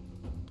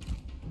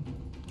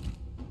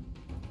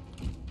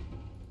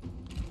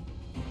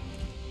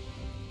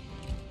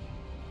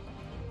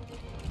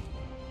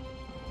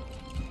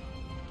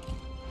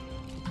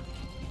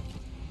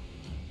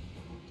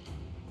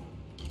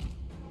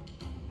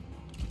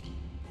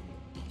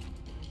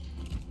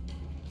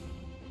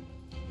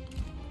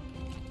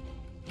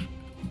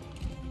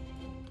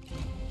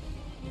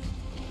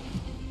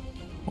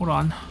 Hold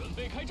on.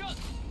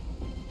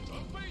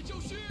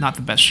 Not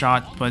the best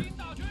shot, but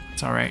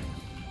it's alright.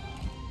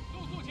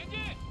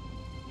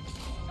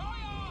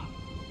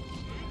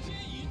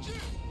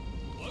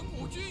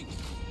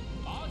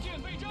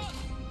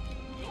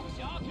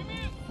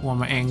 One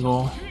more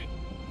angle.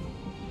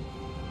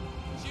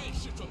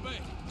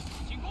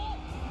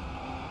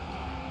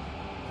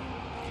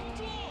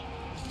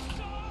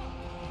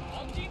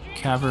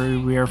 Cavalry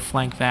rear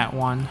flank that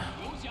one.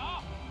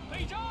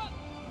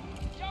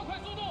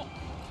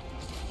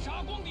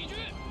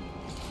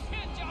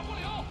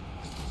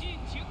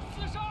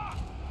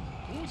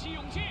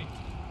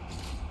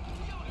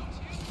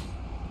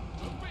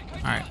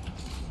 Alright,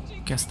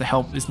 guess the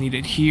help is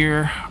needed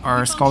here.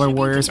 Our Scholar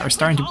Warriors are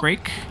starting to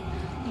break.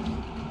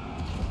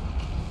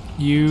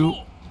 You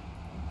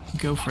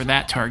go for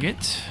that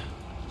target.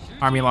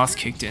 Army loss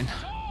kicked in.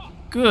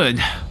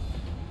 Good.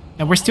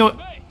 And we're still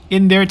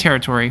in their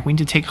territory. We need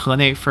to take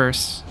Hene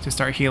first to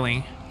start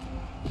healing.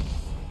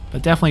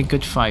 But definitely a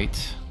good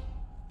fight.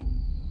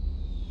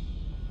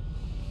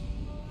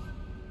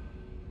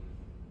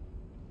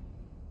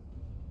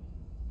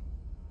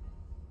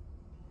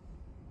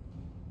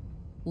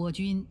我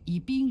军已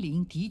兵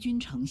临敌军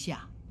城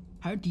下，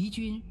而敌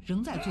军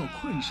仍在做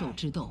困兽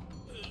之斗。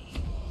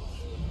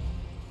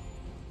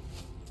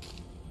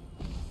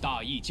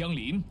大义将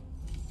临，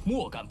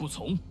莫敢不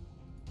从。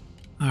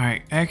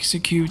 Alright,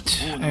 execute,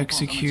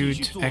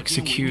 execute,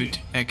 execute,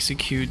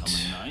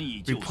 execute,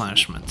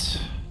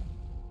 replenishment.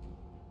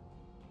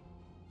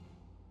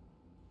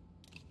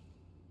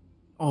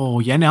 Oh,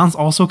 Yan'an's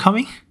also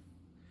coming?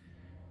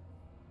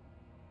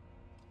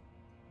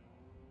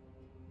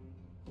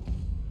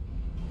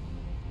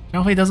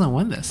 Zhao doesn't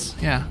win this,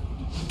 yeah.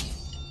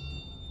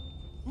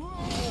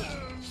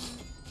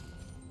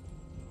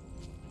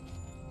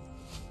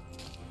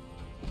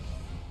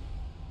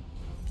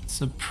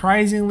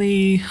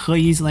 Surprisingly, He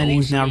Yi's landing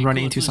is now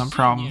running into some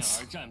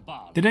problems.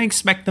 Didn't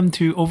expect them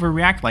to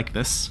overreact like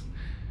this.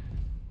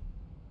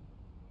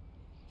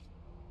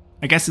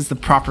 I guess it's the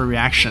proper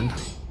reaction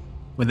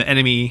when the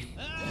enemy,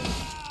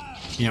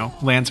 you know,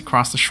 lands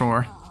across the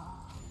shore.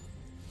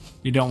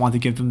 You don't want to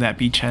give them that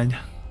beachhead.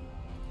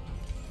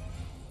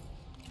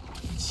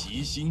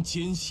 其心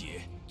奸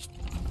邪，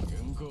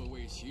原各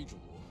为其主，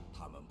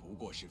他们不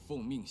过是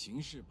奉命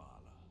行事罢了。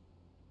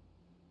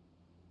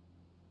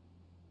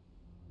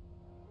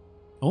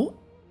 Oh,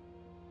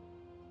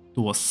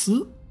 朵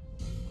斯.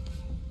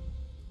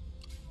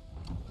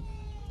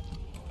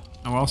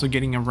 And we're also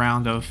getting a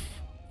round of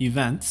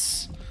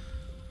events.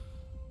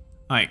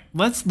 Alright,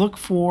 let's look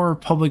for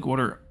public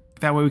order.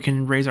 That way we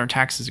can raise our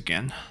taxes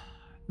again.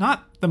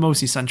 Not the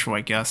most essential,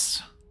 I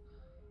guess.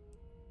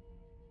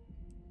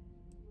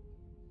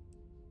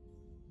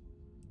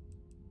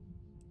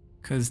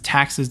 Because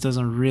taxes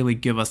doesn't really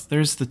give us...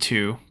 There's the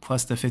 2,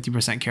 plus the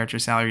 50% character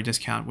salary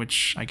discount,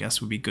 which I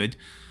guess would be good.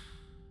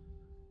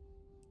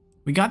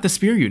 We got the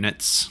spear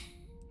units.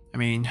 I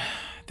mean,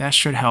 that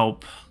should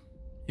help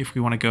if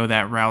we want to go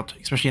that route,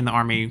 especially in the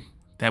army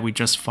that we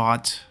just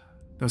fought.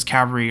 Those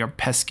cavalry are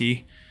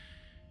pesky.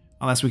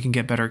 Unless we can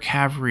get better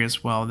cavalry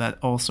as well, that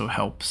also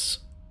helps.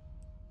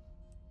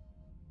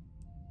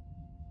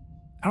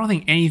 I don't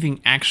think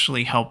anything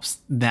actually helps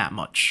that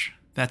much.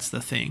 That's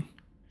the thing.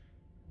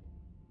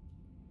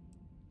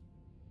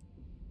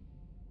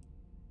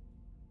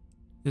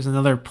 There's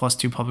another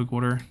 +2 public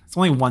order. It's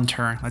only 1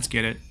 turn. Let's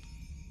get it.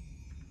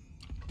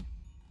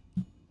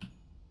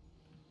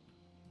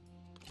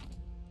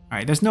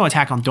 Alright, there's no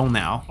attack on Dong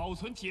now.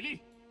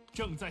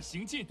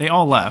 They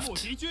all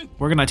left.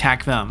 We're gonna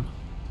attack them.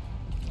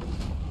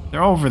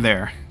 They're over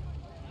there.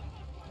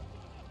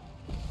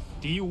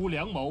 So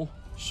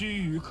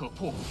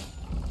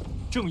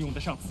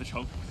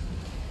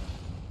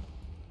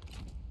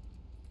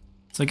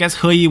I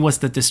guess He Yi was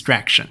the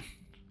distraction.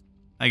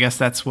 I guess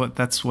that's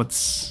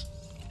what's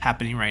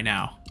happening right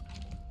now.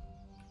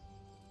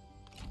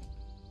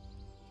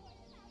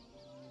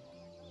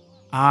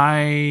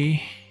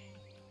 I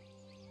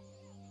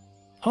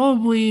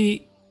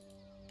probably...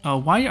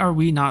 why are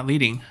we not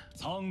leading?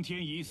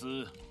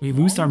 We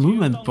lose our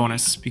movement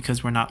bonus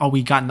because we're not... Oh,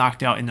 we got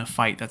knocked out in a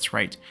fight. That's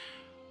right.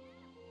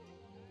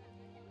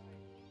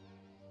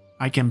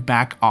 I can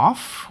back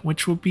off,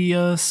 which would be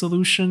a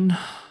solution.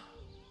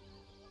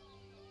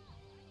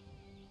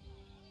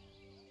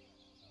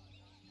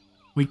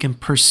 We can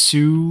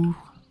pursue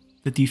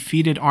the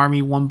defeated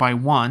army one by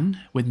one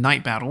with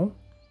night battle,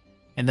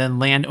 and then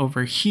land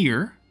over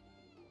here,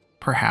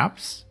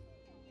 perhaps.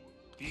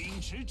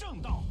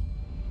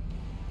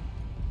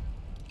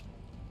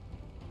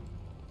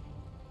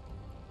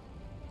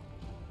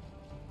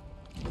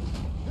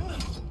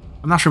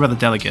 I'm not sure about the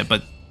delegate,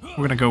 but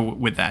we're gonna go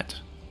with that.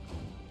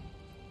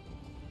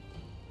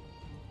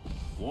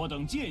 Alright,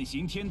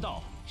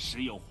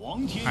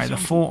 the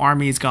full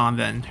army is gone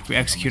then, if we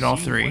execute all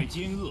three.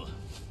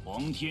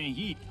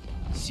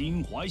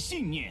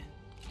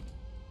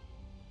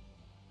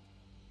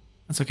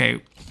 That's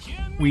okay.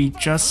 We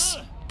just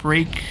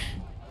break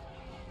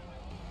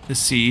the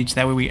siege,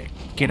 that way we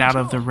get out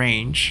of the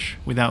range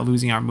without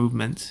losing our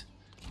movement.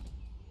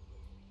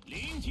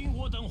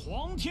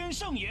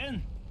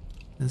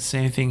 The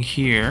same thing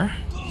here.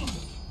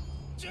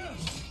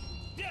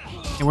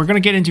 And we're gonna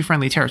get into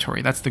friendly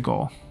territory, that's the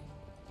goal.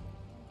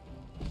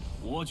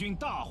 A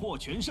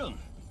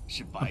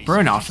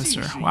burn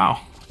officer, wow.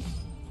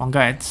 One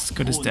guy as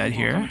good as dead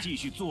here.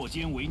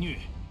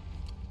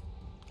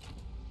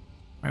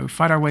 Alright, we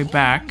fight our way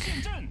back.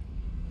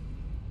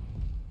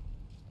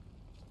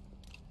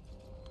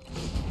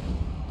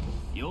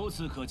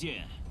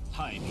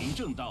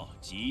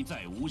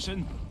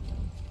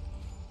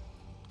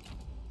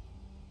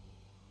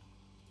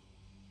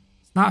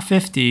 It's not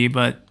 50,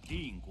 but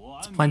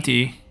it's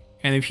plenty.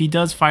 And if he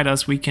does fight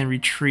us, we can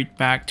retreat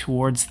back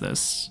towards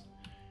this.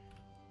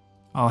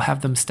 I'll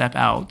have them step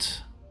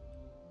out.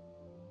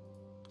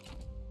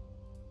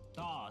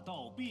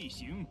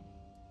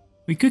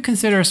 We could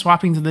consider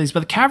swapping to these,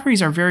 but the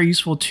cavalries are very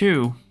useful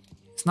too.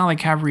 It's not like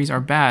cavalries are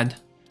bad.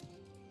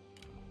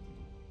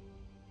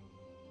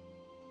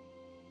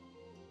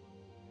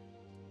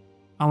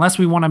 Unless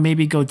we want to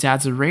maybe go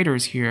Dads of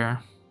Raiders here.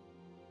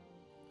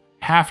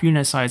 Half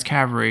unit size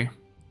cavalry.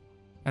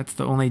 That's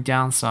the only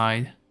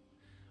downside.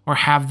 Or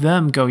have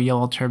them go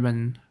Yellow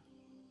Turban.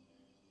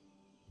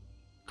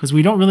 Because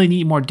we don't really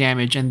need more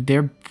damage and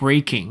they're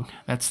breaking.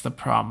 That's the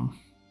problem.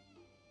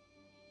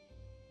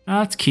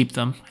 Let's keep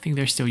them. I think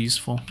they're still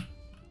useful.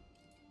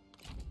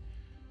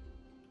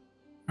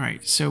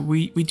 Alright, so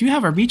we do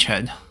have our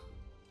beachhead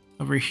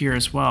over here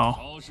as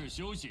well.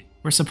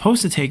 We're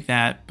supposed to take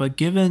that, but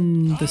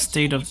given the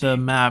state of the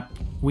map,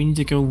 we need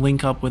to go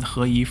link up with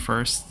He Yi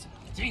first.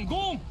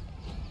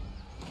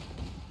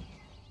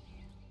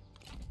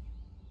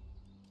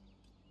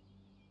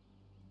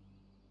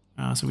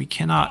 So we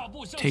cannot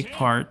take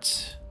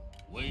part.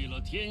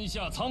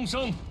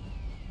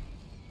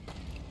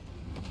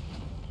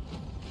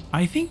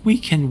 I think we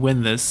can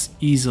win this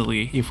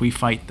easily if we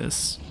fight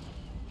this.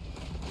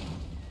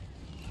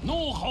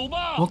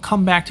 We'll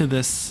come back to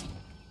this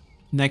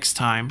next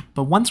time,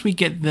 but once we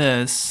get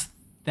this,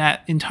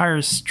 that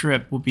entire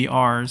strip will be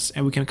ours,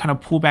 and we can kind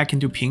of pull back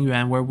into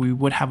Pingyuan where we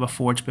would have a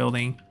forge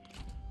building.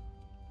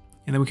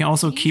 And then we can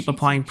also keep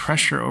applying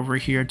pressure over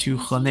here to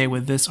Henei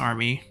with this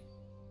army,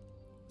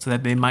 so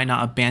that they might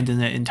not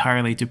abandon it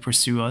entirely to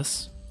pursue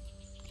us.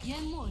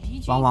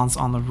 Wang Lang's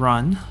on the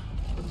run.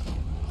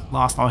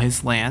 Lost all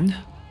his land.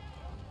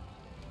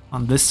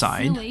 On this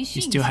side,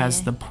 he still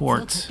has the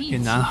port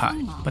in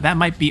Nanhai, but that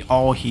might be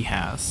all he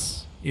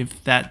has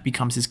if that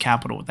becomes his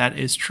capital. That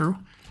is true.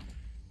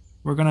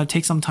 We're gonna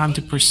take some time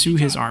to pursue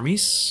his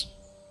armies,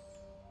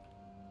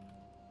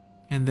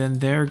 and then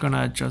they're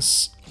gonna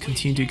just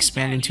continue to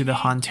expand into the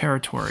Han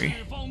territory.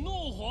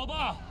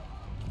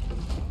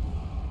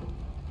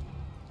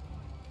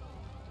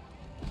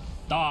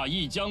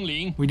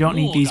 We don't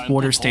need these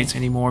border states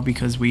anymore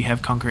because we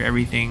have conquered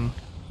everything.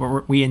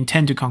 We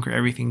intend to conquer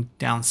everything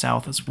down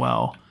south as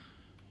well.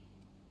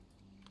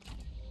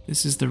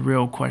 This is the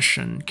real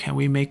question. Can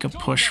we make a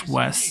push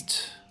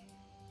west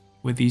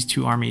with these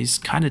two armies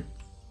kind of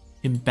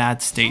in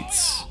bad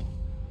states?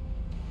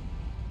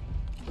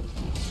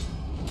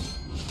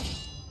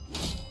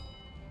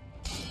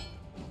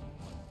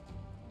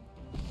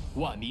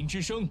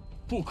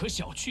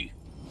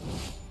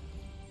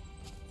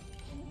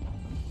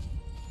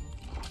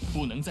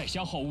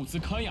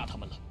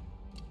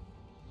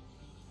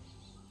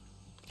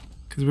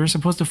 Because we're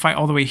supposed to fight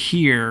all the way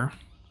here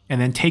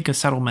and then take a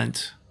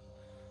settlement.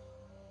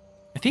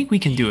 I think we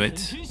can do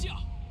it.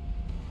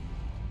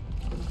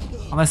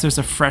 Unless there's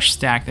a fresh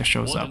stack that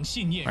shows up.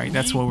 Right,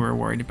 that's what we're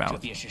worried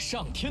about.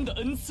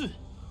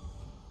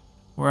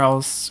 Or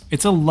else,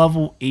 it's a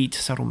level 8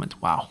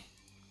 settlement. Wow.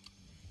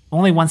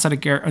 Only one set of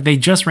gear. They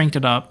just ranked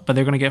it up, but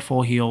they're going to get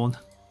full healed.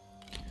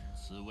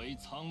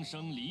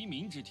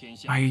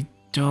 I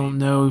don't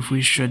know if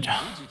we should...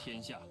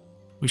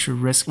 We should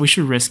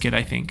risk it,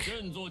 I think.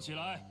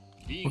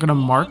 We're gonna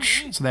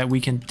march so that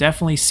we can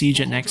definitely siege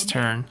it next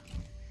turn.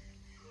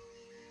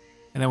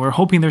 And then we're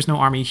hoping there's no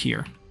army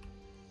here.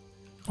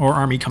 Or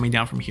army coming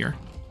down from here.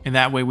 And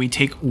that way we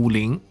take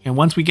Wuling. And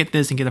once we get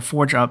this and get a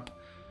forge up,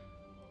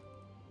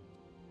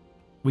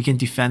 we can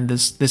defend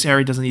this. This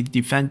area doesn't need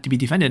to be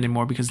defended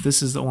anymore because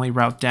this is the only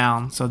route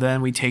down. So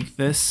then we take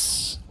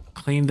this,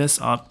 clean this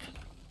up.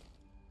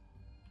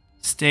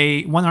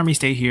 One army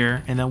stay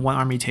here, and then one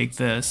army take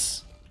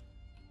this.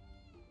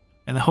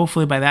 And then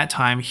hopefully by that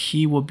time,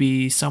 he will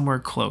be somewhere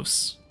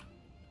close.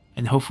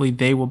 And hopefully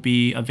they will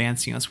be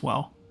advancing as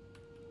well.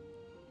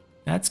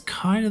 That's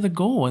kind of the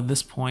goal at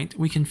this point.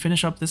 We can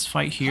finish up this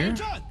fight here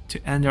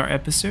to end our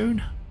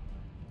episode.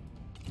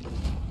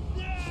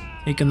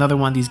 Take another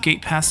one of these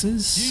gate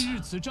passes.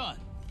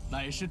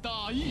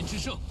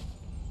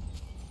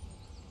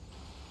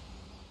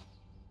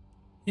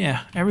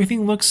 Yeah,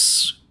 everything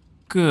looks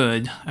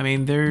good. I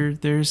mean,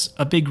 there's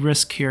a big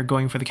risk here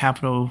going for the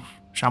capital,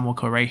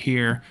 Shamoko, right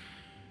here.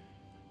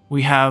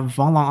 We have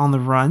Wang Lang on the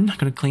run.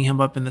 Gonna clean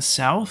him up in the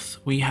south.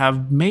 We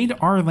have made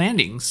our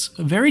landings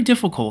very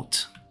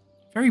difficult.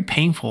 Very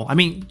painful. I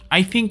mean,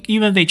 I think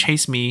even if they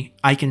chase me,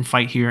 I can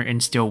fight here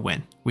and still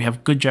win. We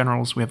have good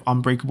generals. We have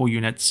unbreakable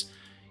units.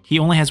 He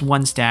only has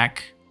one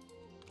stack.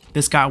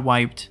 This got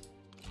wiped.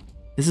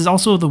 This is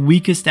also the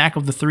weakest stack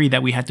of the three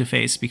that we had to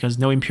face because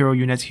no Imperial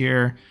units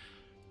here.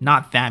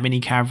 Not that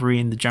many cavalry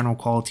in the general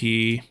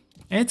quality.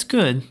 It's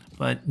good,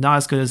 but not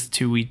as good as the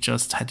two we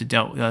just had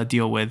to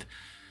deal with.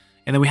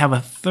 And then we have a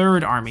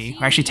third army,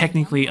 or actually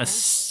technically a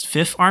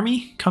fifth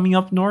army coming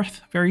up north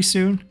very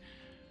soon.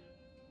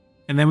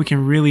 And then we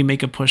can really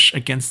make a push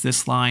against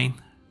this line,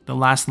 the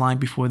last line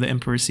before the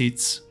Emperor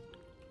seats.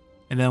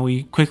 And then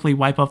we quickly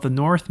wipe up the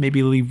north,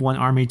 maybe leave one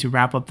army to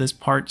wrap up this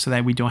part so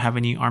that we don't have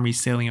any armies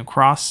sailing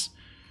across.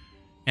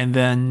 And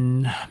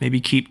then maybe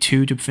keep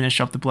two to finish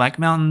up the Black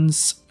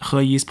Mountains.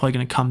 He Yi is probably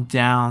going to come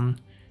down,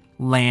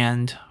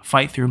 land,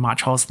 fight through Ma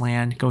Chao's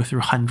land, go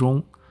through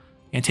Hanzhong,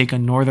 and take a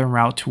northern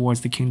route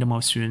towards the Kingdom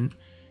of Xun.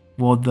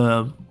 While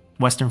the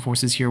western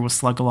forces here will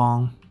slug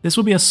along. This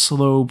will be a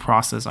slow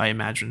process, I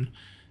imagine,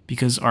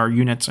 because our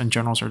units and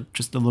generals are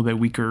just a little bit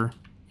weaker.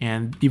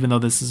 And even though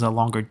this is a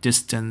longer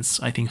distance,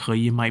 I think He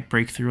Yi might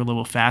break through a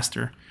little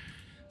faster.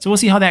 So we'll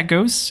see how that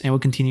goes, and we'll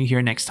continue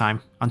here next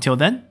time. Until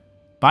then,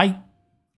 bye!